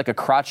just is like a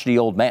crotchety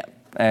old man.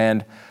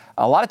 And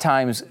a lot of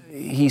times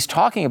he's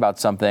talking about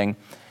something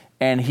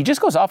and he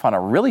just goes off on a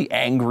really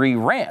angry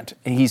rant.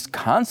 He's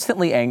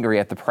constantly angry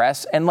at the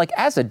press. And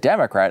as a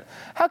Democrat,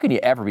 how can you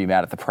ever be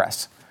mad at the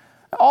press?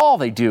 All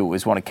they do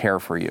is want to care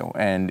for you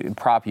and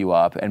prop you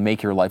up and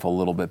make your life a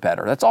little bit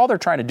better. That's all they're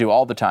trying to do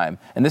all the time.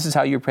 And this is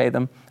how you pay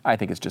them? I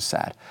think it's just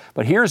sad.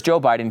 But here's Joe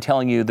Biden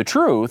telling you the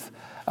truth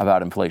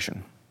about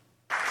inflation.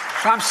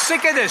 So I'm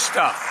sick of this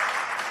stuff.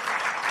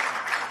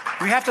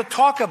 We have to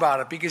talk about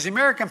it because the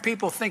American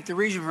people think the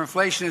reason for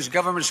inflation is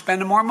government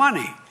spending more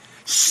money.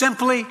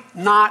 Simply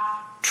not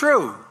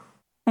true.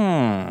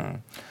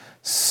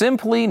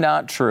 Simply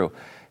not true.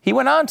 He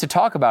went on to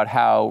talk about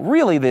how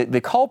really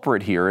the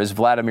culprit here is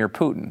Vladimir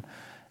Putin.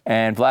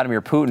 And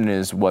Vladimir Putin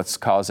is what's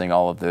causing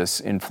all of this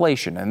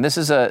inflation. And this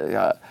is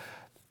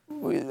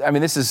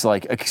this is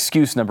like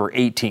excuse number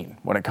 18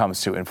 when it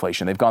comes to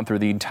inflation. They've gone through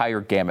the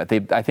entire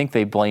gamut. I think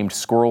they blamed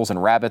squirrels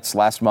and rabbits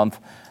last month,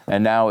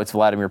 and now it's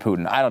Vladimir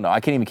Putin. I don't know. I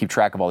can't even keep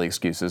track of all the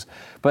excuses.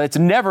 But it's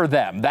never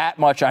them. That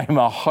much I'm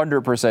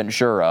 100%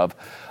 sure of.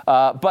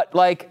 But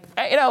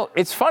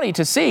it's funny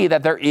to see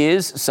that there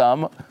is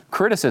some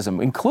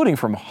criticism, including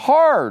from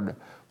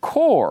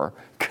hardcore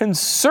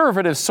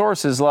conservative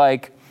sources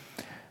like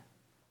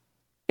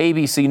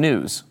ABC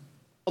News.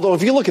 Although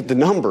if you look at the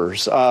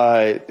numbers,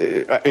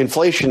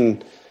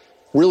 inflation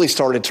really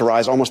started to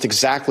rise almost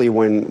exactly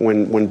when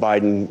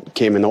Biden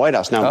came in the White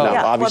House. Now,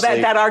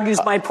 obviously, that argues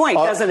my point,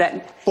 doesn't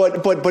it?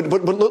 But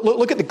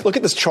look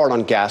at this chart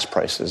on gas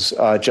prices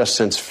just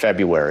since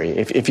February.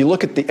 If you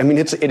look at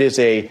it is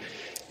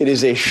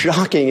a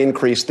shocking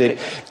increase that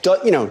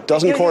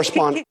doesn't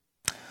correspond.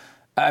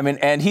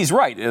 And he's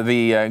right.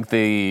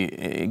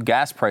 The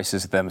gas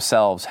prices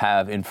themselves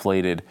have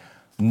inflated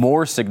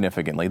more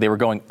significantly. They were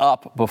going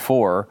up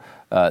before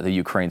the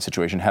Ukraine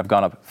situation, have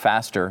gone up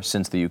faster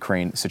since the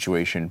Ukraine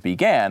situation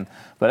began.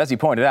 But as he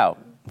pointed out,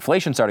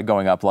 inflation started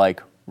going up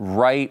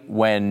right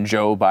when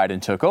Joe Biden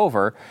took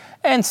over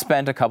and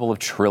spent a couple of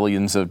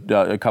trillion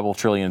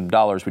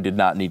dollars we did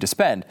not need to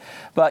spend.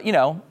 But,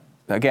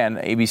 again,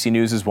 ABC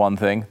News is one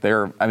thing.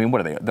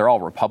 What are they? They're all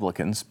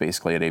Republicans,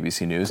 basically, at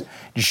ABC News,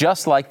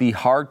 just like the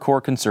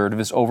hardcore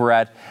conservatives over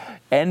at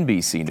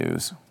NBC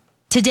News.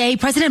 Today,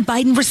 President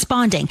Biden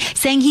responding,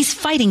 saying he's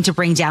fighting to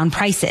bring down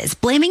prices,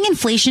 blaming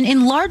inflation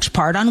in large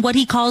part on what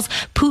he calls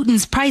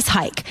Putin's price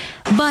hike.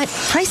 But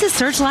prices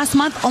surged last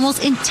month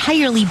almost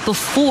entirely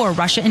before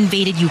Russia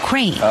invaded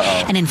Ukraine.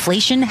 And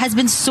inflation has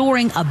been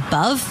soaring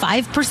above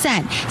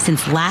 5%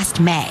 since last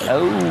May.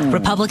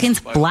 Republicans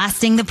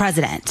blasting the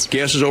president.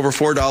 Gas is over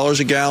 $4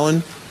 a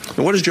gallon.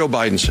 And what does Joe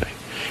Biden say?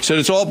 He said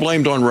it's all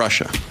blamed on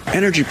Russia.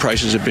 Energy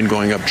prices have been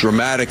going up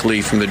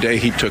dramatically from the day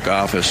he took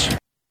office.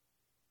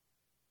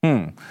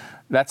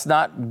 That's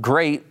not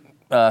great.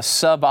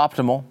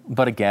 Suboptimal,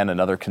 but again,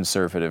 another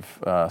conservative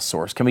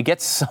source. Can we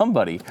get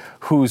somebody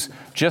who's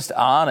just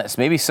honest?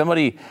 Maybe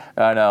somebody,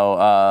 I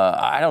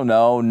don't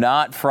know,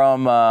 not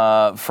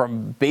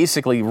from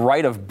basically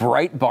right of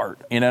Breitbart.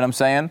 You know what I'm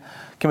saying?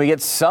 Can we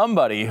get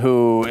somebody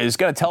who is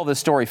going to tell this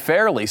story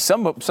fairly?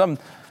 Some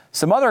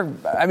other.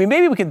 I mean,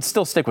 maybe we can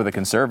still stick with the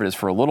conservatives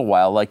for a little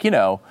while, like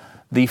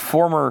the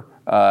former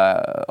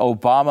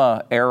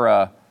Obama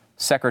era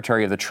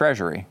Secretary of the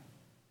Treasury.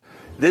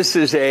 This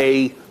is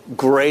a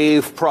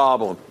grave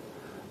problem.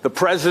 The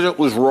president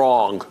was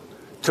wrong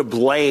to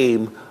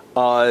blame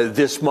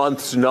this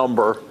month's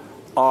number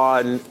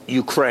on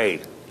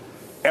Ukraine.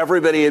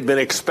 Everybody had been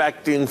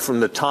expecting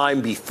from the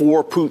time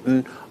before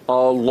Putin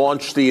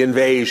launched the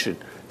invasion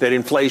that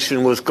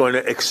inflation was going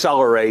to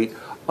accelerate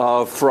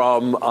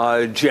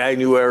from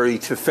January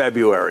to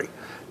February.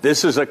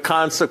 This is a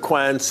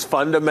consequence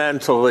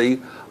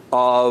fundamentally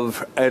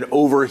of an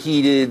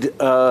overheated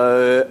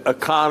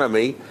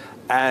economy.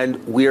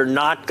 And we're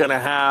not going to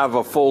have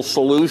a full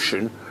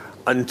solution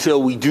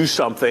until we do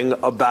something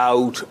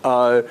about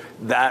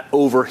that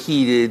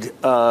overheated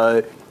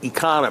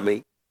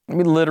economy. I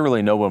mean,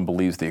 literally no one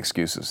believes the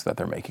excuses that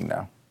they're making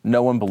now.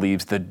 No one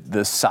believes the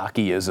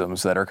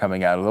Psaki-isms that are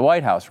coming out of the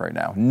White House right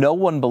now. No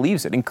one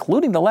believes it,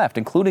 including the left,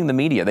 including the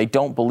media. They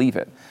don't believe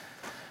it.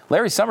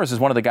 Larry Summers is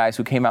one of the guys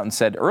who came out and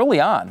said early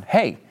on,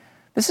 hey,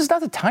 this is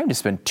not the time to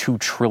spend $2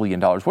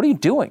 trillion. What are you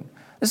doing?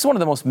 This is one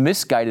of the most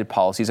misguided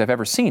policies I've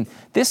ever seen.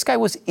 This guy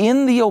was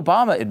in the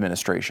Obama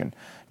administration.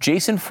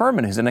 Jason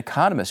Furman, who's an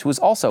economist, who was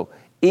also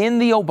in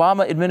the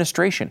Obama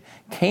administration,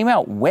 came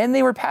out when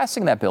they were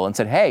passing that bill and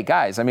said, hey,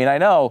 guys, I mean, I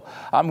know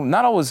I'm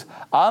not always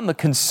on the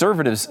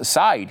conservatives'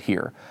 side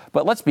here,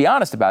 but let's be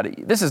honest about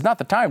it. This is not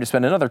the time to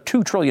spend another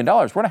 $2 trillion.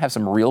 We're going to have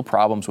some real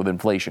problems with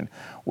inflation.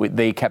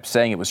 They kept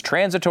saying it was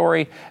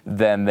transitory.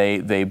 Then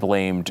they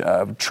blamed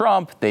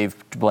Trump. They've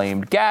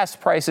blamed gas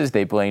prices.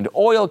 They blamed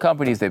oil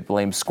companies. They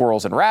blamed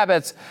squirrels and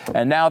rabbits.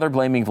 And now they're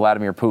blaming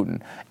Vladimir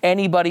Putin.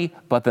 Anybody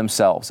but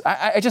themselves.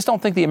 I just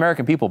don't think the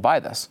American people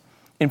buy this.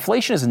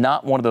 Inflation is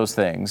not one of those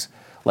things,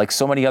 like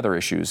so many other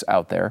issues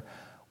out there,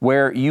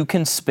 where you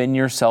can spin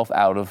yourself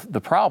out of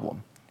the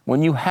problem.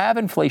 When you have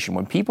inflation,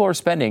 when people are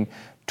spending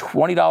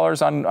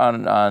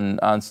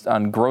 $20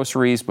 on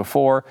groceries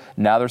before,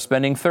 now they're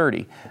spending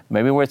 $30.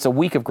 Maybe when it's a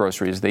week of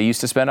groceries, they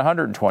used to spend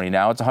 $120,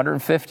 now it's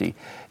 $150.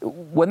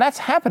 When that's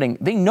happening,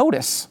 they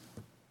notice.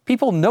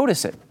 People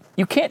notice it.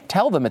 You can't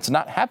tell them it's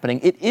not happening.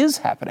 It is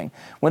happening.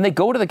 When they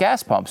go to the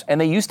gas pumps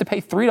and they used to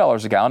pay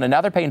 $3 a gallon and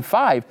now they're paying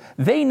 $5,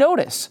 they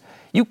notice.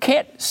 You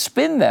can't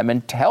spin them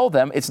and tell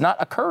them it's not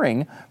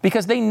occurring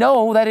because they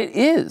know that it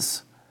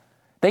is.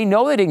 They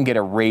know they didn't get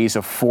a raise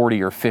of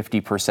 40 or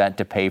 50%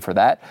 to pay for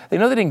that. They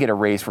know they didn't get a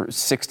raise for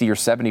 60 or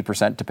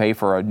 70% to pay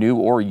for a new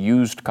or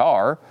used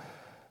car.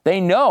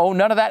 They know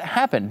none of that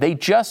happened. They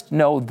just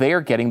know they're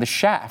getting the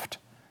shaft.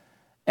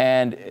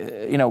 And,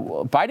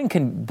 Biden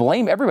can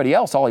blame everybody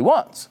else all he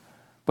wants.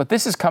 But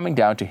this is coming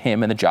down to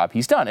him and the job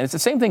he's done. And it's the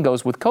same thing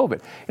goes with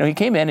COVID. He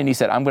came in and he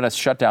said, I'm going to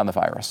shut down the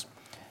virus.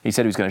 He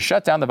said he was going to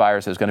shut down the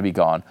virus. It was going to be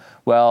gone.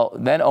 Well,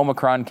 then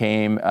Omicron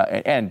came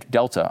and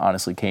Delta,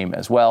 honestly, came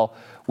as well.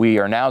 We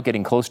are now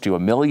getting close to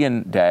 1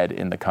 million dead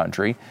in the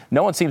country.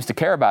 No one seems to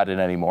care about it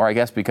anymore, I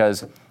guess,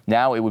 because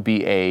now it would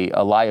be a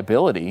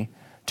liability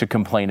to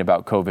complain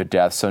about COVID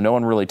deaths. So no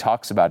one really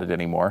talks about it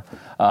anymore.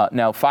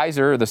 Now,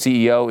 Pfizer, the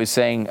CEO, is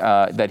saying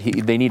that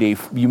you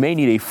may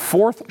need a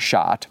fourth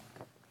shot.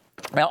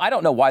 Now, I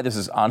don't know why this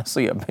is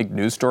honestly a big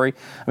news story.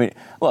 I mean,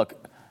 look,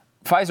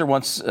 Pfizer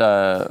wants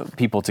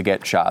people to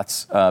get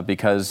shots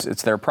because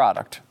it's their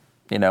product,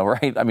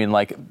 right? I mean,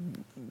 like,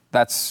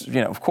 that's,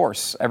 of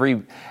course,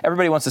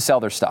 everybody wants to sell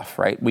their stuff,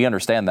 right? We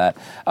understand that.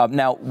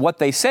 Now, what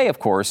they say, of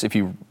course, if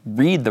you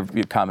read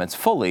the comments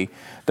fully,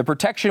 the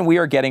protection we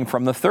are getting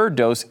from the third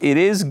dose, it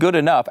is good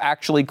enough,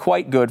 actually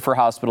quite good for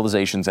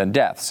hospitalizations and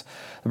deaths.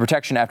 The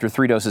protection after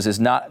 3 doses is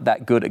not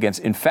that good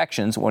against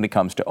infections when it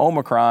comes to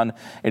Omicron.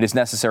 It is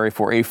necessary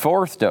for a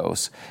fourth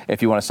dose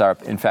if you want to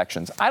stop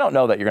infections. I don't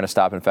know that you're going to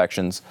stop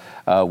infections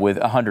with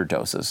 100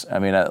 doses. I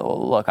mean,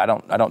 look, I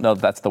don't know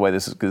that that's the way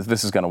this is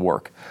going to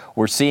work.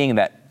 We're seeing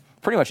that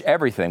pretty much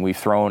everything we've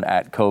thrown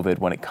at COVID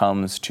when it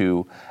comes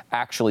to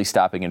actually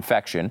stopping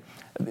infection.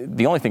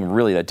 The only thing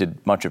really that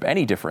did much of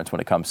any difference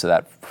when it comes to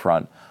that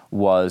front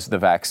was the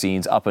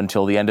vaccines up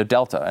until the end of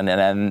Delta.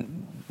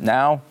 And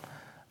now,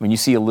 I mean, you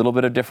see a little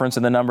bit of difference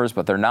in the numbers,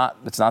 but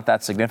it's not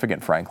that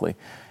significant, frankly.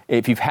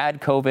 If you've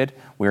had COVID,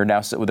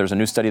 there's a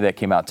new study that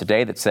came out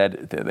today that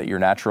said that your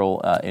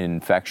natural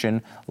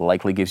infection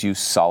likely gives you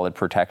solid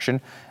protection.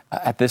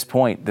 At this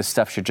point, this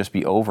stuff should just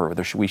be over.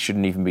 We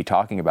shouldn't even be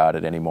talking about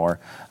it anymore.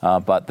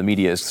 But the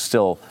media is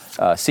still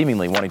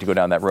seemingly wanting to go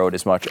down that road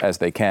as much as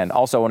they can.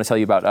 Also, I want to tell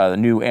you about the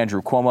new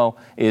Andrew Cuomo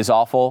is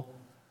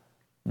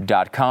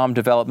awful.com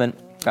development.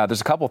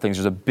 There's a couple of things.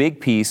 There's a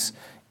big piece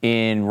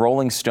in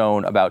Rolling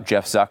Stone about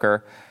Jeff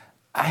Zucker.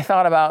 I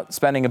thought about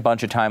spending a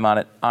bunch of time on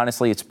it.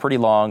 Honestly, it's pretty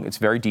long. It's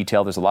very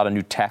detailed. There's a lot of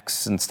new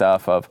texts and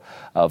stuff of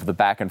the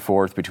back and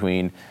forth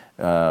between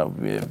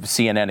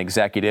CNN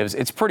executives.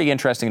 It's pretty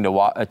interesting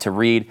to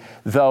read,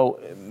 though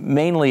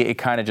mainly it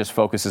kind of just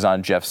focuses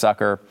on Jeff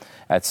Zucker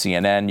at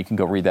CNN. You can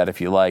go read that if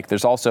you like.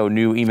 There's also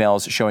new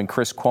emails showing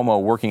Chris Cuomo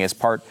working as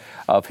part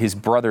of his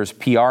brother's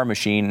PR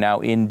machine, now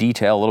in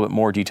detail, a little bit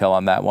more detail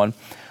on that one.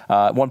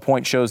 At one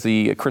point shows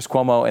the Chris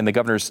Cuomo and the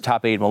governor's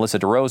top aide, Melissa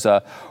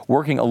DeRosa,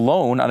 working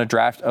alone on a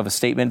draft of a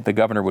statement the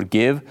governor would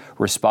give,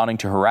 responding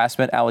to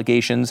harassment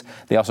allegations.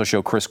 They also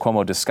show Chris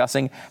Cuomo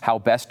discussing how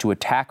best to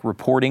attack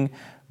reporting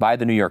by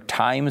the New York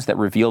Times that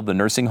revealed the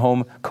nursing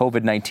home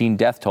COVID-19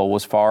 death toll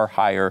was far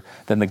higher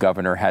than the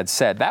governor had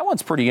said. That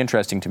one's pretty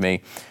interesting to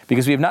me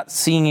because we have not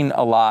seen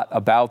a lot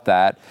about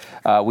that.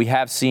 We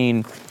have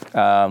seen,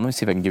 let me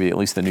see if I can give you at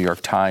least the New York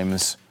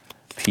Times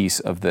piece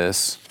of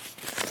this.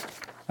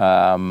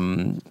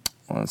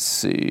 Let's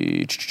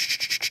see.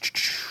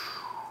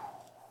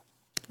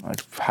 I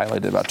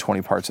highlighted about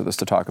 20 parts of this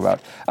to talk about.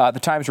 The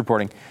Times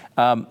reporting.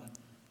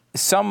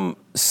 Some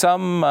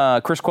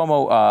Chris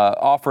Cuomo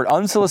offered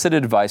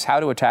unsolicited advice how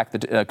to attack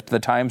the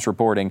Times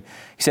reporting.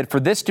 He said, for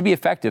this to be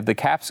effective, the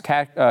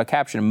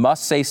caption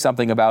must say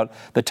something about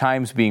the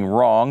Times being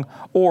wrong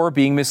or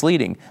being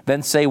misleading.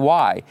 Then say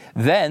why.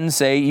 Then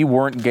say you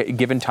weren't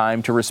given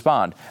time to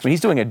respond. I mean,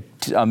 he's doing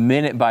a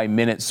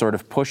minute-by-minute sort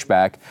of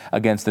pushback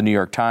against the New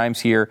York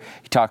Times here.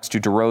 He talks to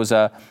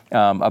DeRosa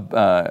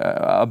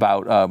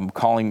about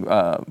calling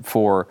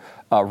for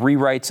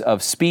rewrites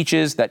of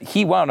speeches that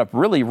he wound up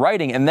really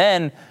writing and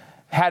then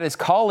had his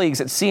colleagues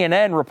at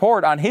CNN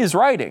report on his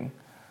writing.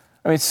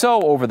 I mean, it's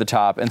so over the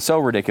top and so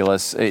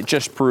ridiculous. It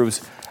just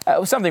proves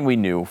something we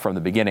knew from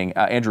the beginning.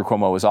 Andrew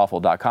Cuomo is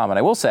awful.com. And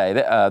I will say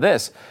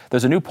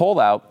there's a new poll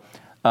out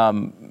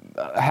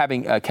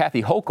having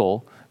Kathy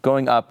Hochul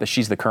going up,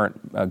 she's the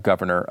current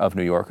governor of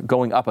New York,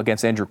 going up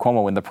against Andrew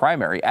Cuomo in the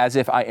primary as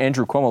if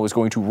Andrew Cuomo was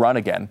going to run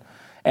again.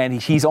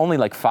 And he's only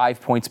like 5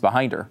 points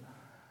behind her.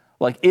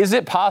 Like, is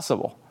it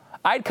possible?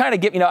 I'd kind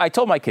of I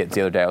told my kids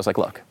the other day, I was like,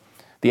 look,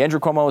 the Andrew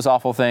Cuomo is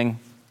awful thing.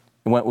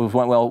 It went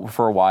well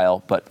for a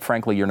while, but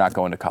frankly, you're not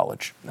going to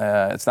college.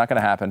 It's not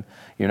going to happen.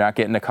 You're not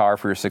getting a car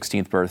for your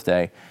 16th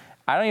birthday.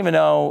 I don't even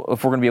know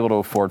if we're going to be able to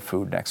afford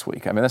food next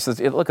week. I mean,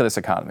 look at this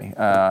economy.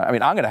 I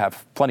mean, I'm going to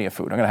have plenty of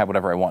food. I'm going to have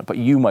whatever I want, but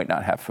you might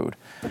not have food.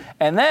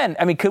 And then,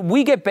 I mean,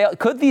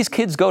 could these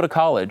kids go to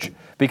college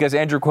because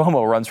Andrew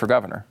Cuomo runs for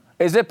governor?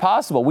 Is it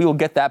possible we will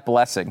get that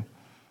blessing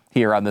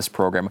here on this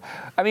program?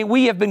 I mean,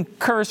 we have been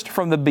cursed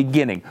from the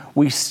beginning.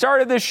 We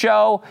started this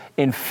show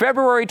in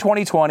February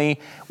 2020.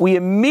 We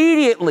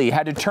immediately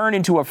had to turn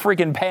into a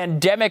freaking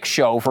pandemic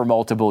show for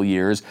multiple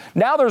years.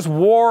 Now there's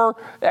war.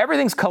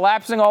 Everything's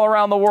collapsing all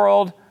around the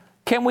world.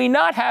 Can we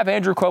not have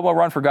Andrew Cuomo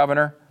run for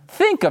governor?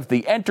 Think of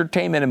the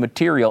entertainment and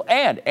material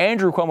and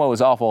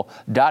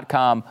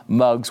AndrewCuomoIsAwful.com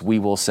mugs we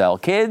will sell.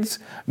 Kids,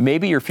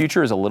 maybe your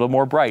future is a little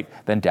more bright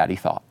than Daddy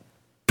thought.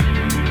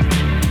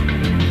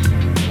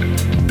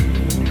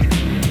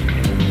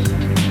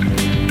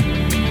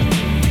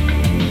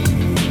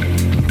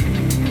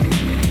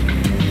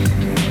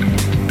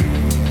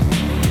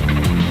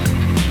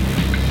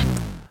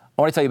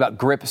 I want to tell you about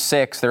Grip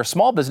 6. They're a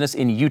small business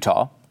in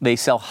Utah. They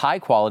sell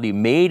high-quality,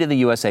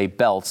 made-in-the-USA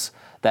belts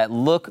that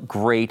look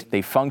great,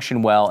 they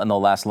function well, and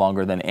they'll last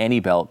longer than any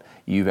belt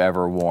you've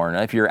ever worn.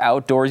 If you're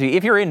outdoorsy,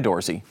 if you're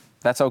indoorsy,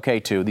 that's okay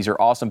too. These are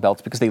awesome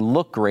belts because they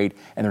look great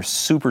and they're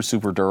super,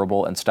 super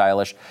durable and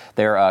stylish.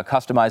 They're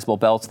customizable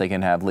belts. They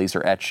can have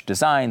laser etched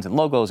designs and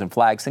logos and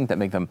flags, things that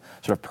make them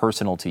sort of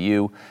personal to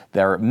you.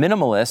 They're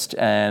minimalist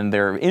and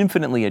they're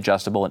infinitely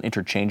adjustable and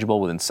interchangeable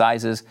within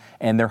sizes,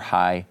 and they're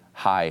high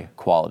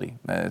quality.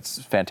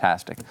 It's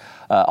fantastic.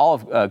 All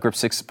of Grip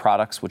 6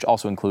 products, which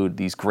also include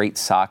these great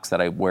socks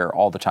that I wear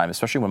all the time,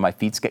 especially when my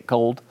feet get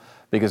cold,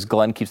 because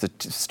Glenn keeps the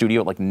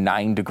studio at like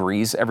 9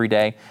 degrees every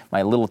day.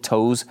 My little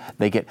toes,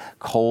 they get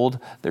cold.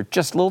 They're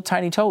just little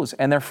tiny toes,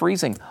 and they're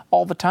freezing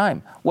all the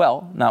time.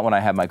 Well, not when I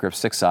have my Grip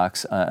 6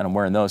 socks, and I'm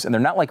wearing those. And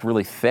they're not like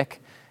really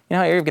thick. You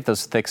know, you get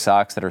those thick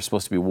socks that are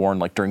supposed to be worn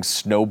like during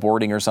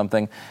snowboarding or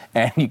something,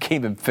 and you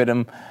can't even fit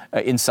them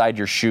inside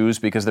your shoes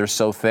because they're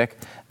so thick.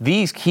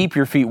 These keep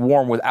your feet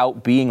warm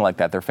without being like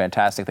that. They're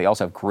fantastic. They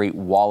also have great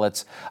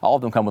wallets. All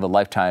of them come with a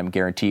lifetime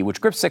guarantee, which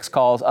Grip 6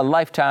 calls a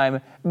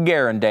lifetime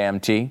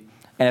guarantee.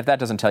 And if that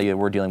doesn't tell you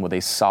we're dealing with a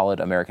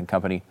solid American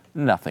company,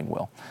 nothing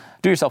will.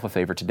 Do yourself a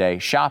favor today.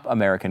 Shop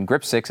American.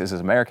 Grip 6 is as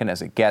American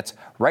as it gets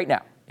right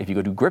now. If you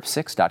go to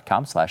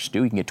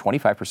grip6.com/Stu, you can get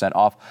 25%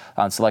 off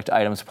on select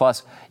items.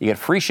 Plus, you get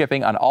free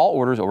shipping on all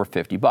orders over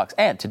 $50.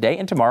 And today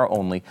and tomorrow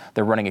only,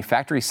 they're running a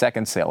factory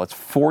second sale. It's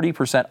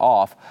 40%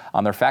 off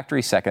on their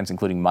factory seconds,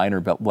 including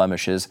minor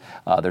blemishes.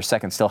 Their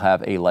seconds still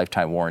have a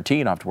lifetime warranty.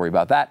 You don't have to worry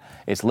about that.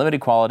 It's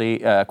limited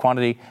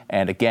quantity.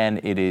 And again,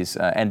 it is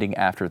ending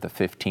after the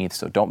 15th.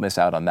 So don't miss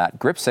out on that.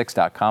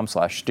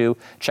 Grip6.com/Stu.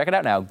 Check it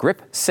out now.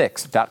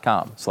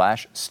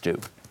 Grip6.com/Stu.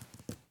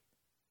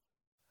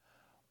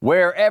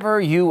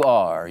 Wherever you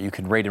are, you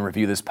can rate and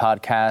review this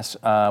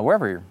podcast,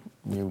 wherever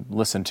you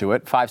listen to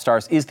it. 5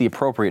 stars is the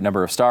appropriate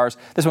number of stars.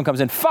 This one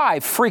comes in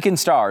 5 freaking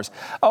stars.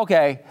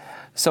 Okay,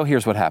 so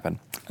here's what happened.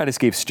 I just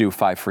gave Stu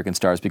 5 freaking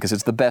stars because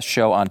it's the best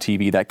show on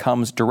TV that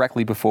comes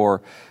directly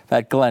before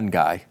that Glenn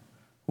guy.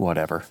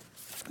 Whatever.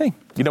 Hey,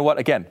 you know what?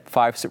 Again,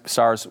 5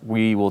 stars.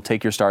 We will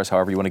take your stars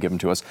however you want to give them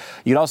to us.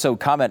 You can also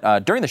comment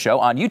during the show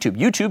on YouTube,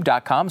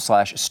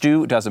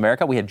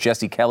 youtube.com/StuDoesAmerica. We had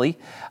Jesse Kelly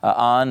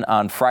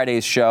on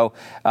Friday's show.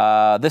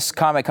 This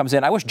comment comes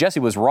in. I wish Jesse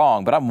was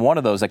wrong, but I'm one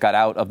of those that got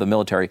out of the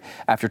military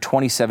after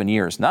 27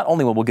 years. Not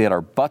only will we get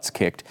our butts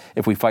kicked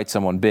if we fight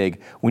someone big,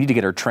 we need to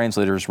get our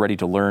translators ready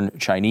to learn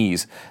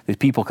Chinese. These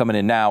people coming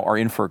in now are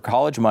in for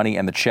college money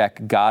and the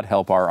check. God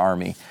help our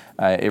army.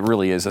 It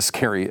really is a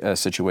scary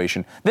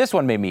situation. This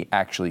one made me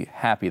actually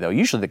happy, though.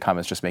 Usually the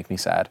comments just make me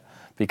sad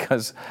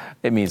because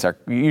it means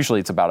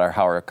usually it's about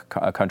how our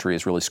country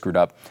is really screwed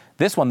up.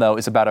 This one, though,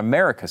 is about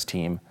America's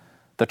team,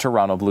 the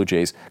Toronto Blue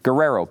Jays.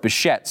 Guerrero,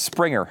 Bichette,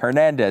 Springer,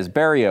 Hernandez,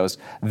 Berrios.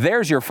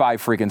 There's your 5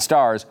 freaking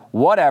stars.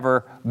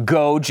 Whatever.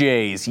 Go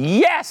Jays.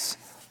 Yes!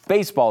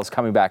 Baseball is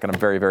coming back, and I'm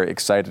very, very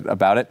excited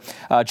about it.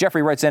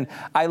 Jeffrey writes in,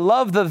 I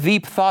love the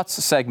Veep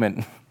Thoughts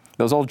segment.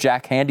 Those old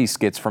Jack Handy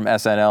skits from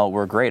SNL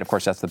were great. Of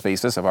course, that's the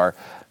basis of our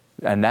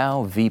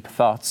now Veep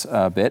Thoughts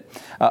bit.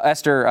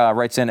 Esther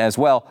writes in as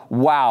well,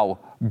 wow,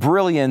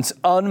 brilliance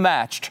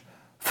unmatched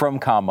from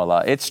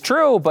Kamala. It's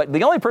true, but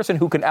the only person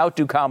who can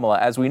outdo Kamala,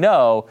 as we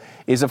know,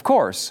 is, of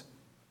course,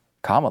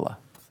 Kamala.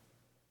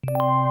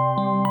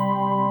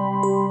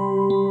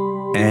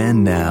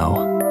 And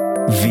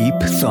now,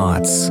 Veep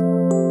Thoughts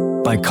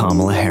by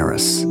Kamala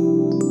Harris.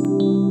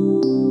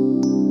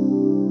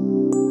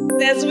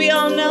 As we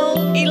all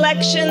know,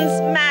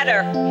 elections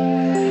matter.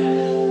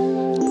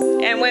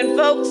 And when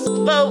folks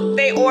vote,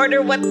 they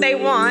order what they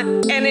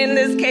want. And in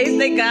this case,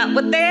 they got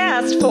what they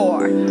asked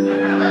for.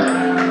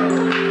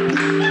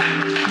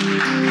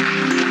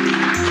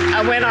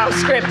 I went off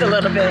script a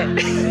little bit.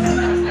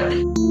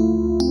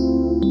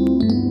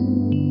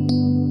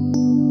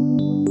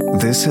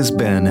 This has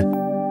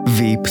been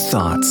Veep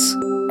Thoughts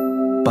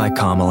by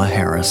Kamala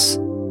Harris.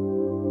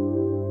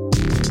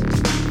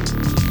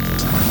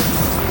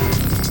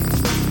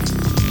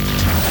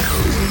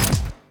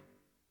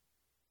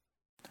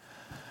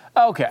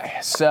 Okay,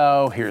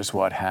 so here's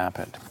what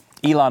happened.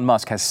 Elon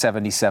Musk has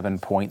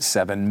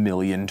 77.7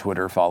 million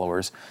Twitter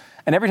followers.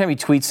 And every time he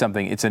tweets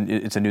something, it's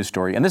a news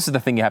story. And this is the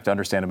thing you have to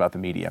understand about the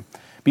media.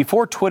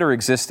 Before Twitter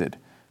existed,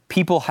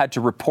 people had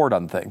to report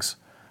on things.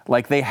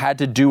 Like they had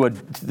to do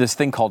this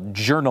thing called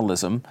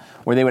journalism,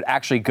 where they would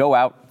actually go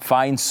out,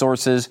 find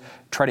sources,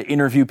 try to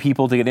interview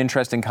people to get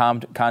interesting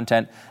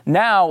content.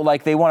 Now,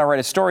 like they want to write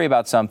a story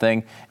about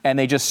something, and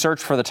they just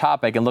search for the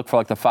topic and look for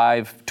like the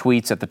 5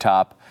 tweets at the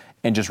top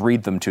and just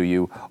read them to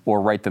you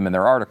or write them in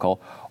their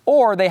article.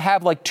 Or they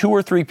have like 2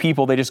 or 3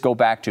 people they just go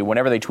back to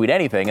whenever they tweet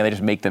anything, and they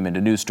just make them into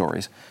news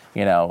stories.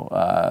 You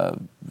know,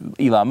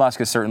 Elon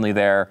Musk is certainly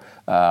there.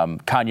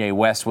 Kanye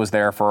West was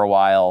there for a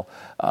while.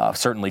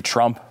 Certainly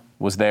Trump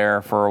was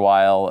there for a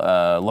while.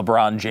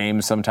 LeBron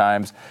James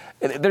sometimes.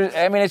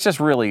 I mean, it's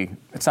just really,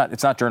 it's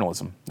not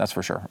journalism, that's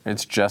for sure.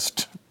 It's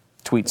just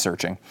tweet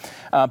searching.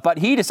 But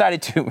he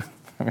decided to,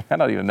 I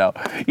don't even know.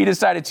 He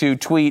decided to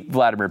tweet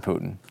Vladimir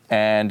Putin.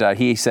 And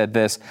he said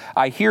this,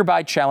 I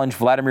hereby challenge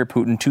Vladimir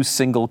Putin to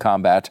single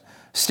combat.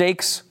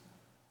 Stakes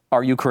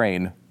are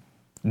Ukraine.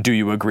 Do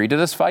you agree to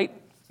this fight?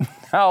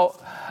 Now,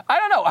 I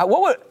don't know.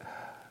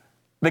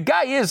 The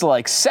guy is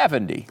like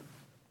 70.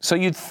 So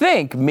you'd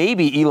think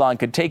maybe Elon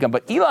could take him.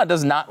 But Elon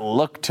does not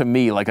look to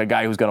me like a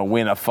guy who's going to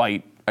win a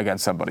fight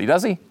against somebody,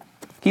 does he?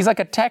 He's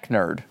like a tech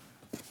nerd.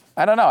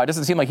 I don't know. It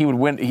doesn't seem like he would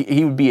win.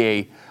 He would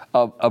be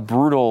a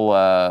brutal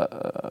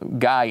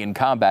guy in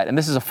combat, and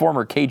this is a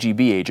former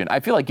KGB agent. I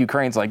feel like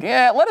Ukraine's like,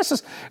 yeah,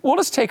 we'll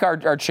just take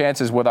our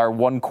chances with our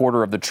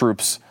 1/4 of the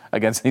troops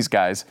against these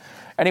guys.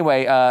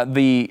 Anyway,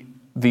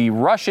 the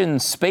Russian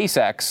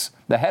SpaceX,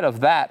 the head of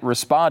that,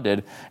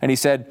 responded, and he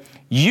said,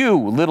 "You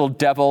little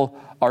devil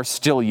are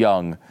still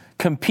young.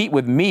 Compete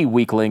with me,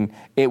 weakling.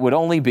 It would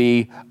only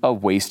be a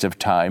waste of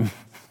time."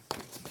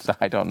 So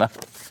I don't know.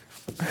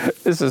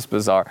 This is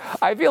bizarre.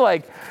 I feel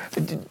like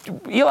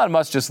Elon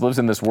Musk just lives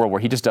in this world where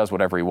he just does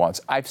whatever he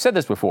wants. I've said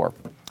this before,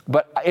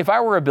 but if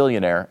I were a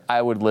billionaire,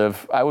 I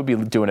would be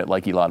doing it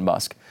like Elon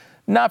Musk.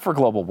 Not for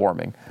global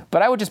warming,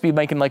 but I would just be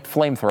making like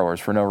flamethrowers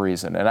for no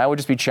reason. And I would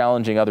just be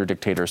challenging other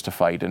dictators to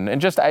fight. And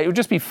it would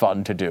just be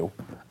fun to do.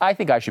 I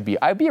think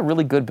I'd be a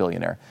really good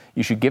billionaire.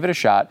 You should give it a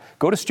shot.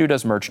 Go to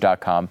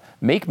StuDoesMerch.com,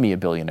 make me a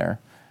billionaire.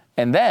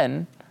 And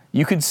then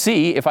you could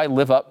see if I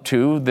live up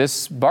to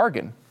this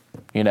bargain,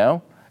 you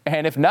know?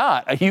 And if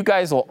not, you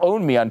guys will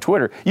own me on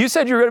Twitter. You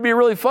said you're going to be a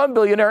really fun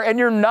billionaire, and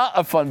you're not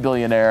a fun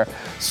billionaire.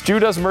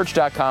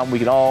 StuDoesMerch.com. We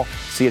can all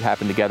see it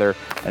happen together.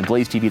 And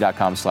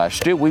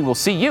BlazeTV.com/Stu. We will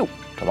see you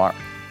tomorrow.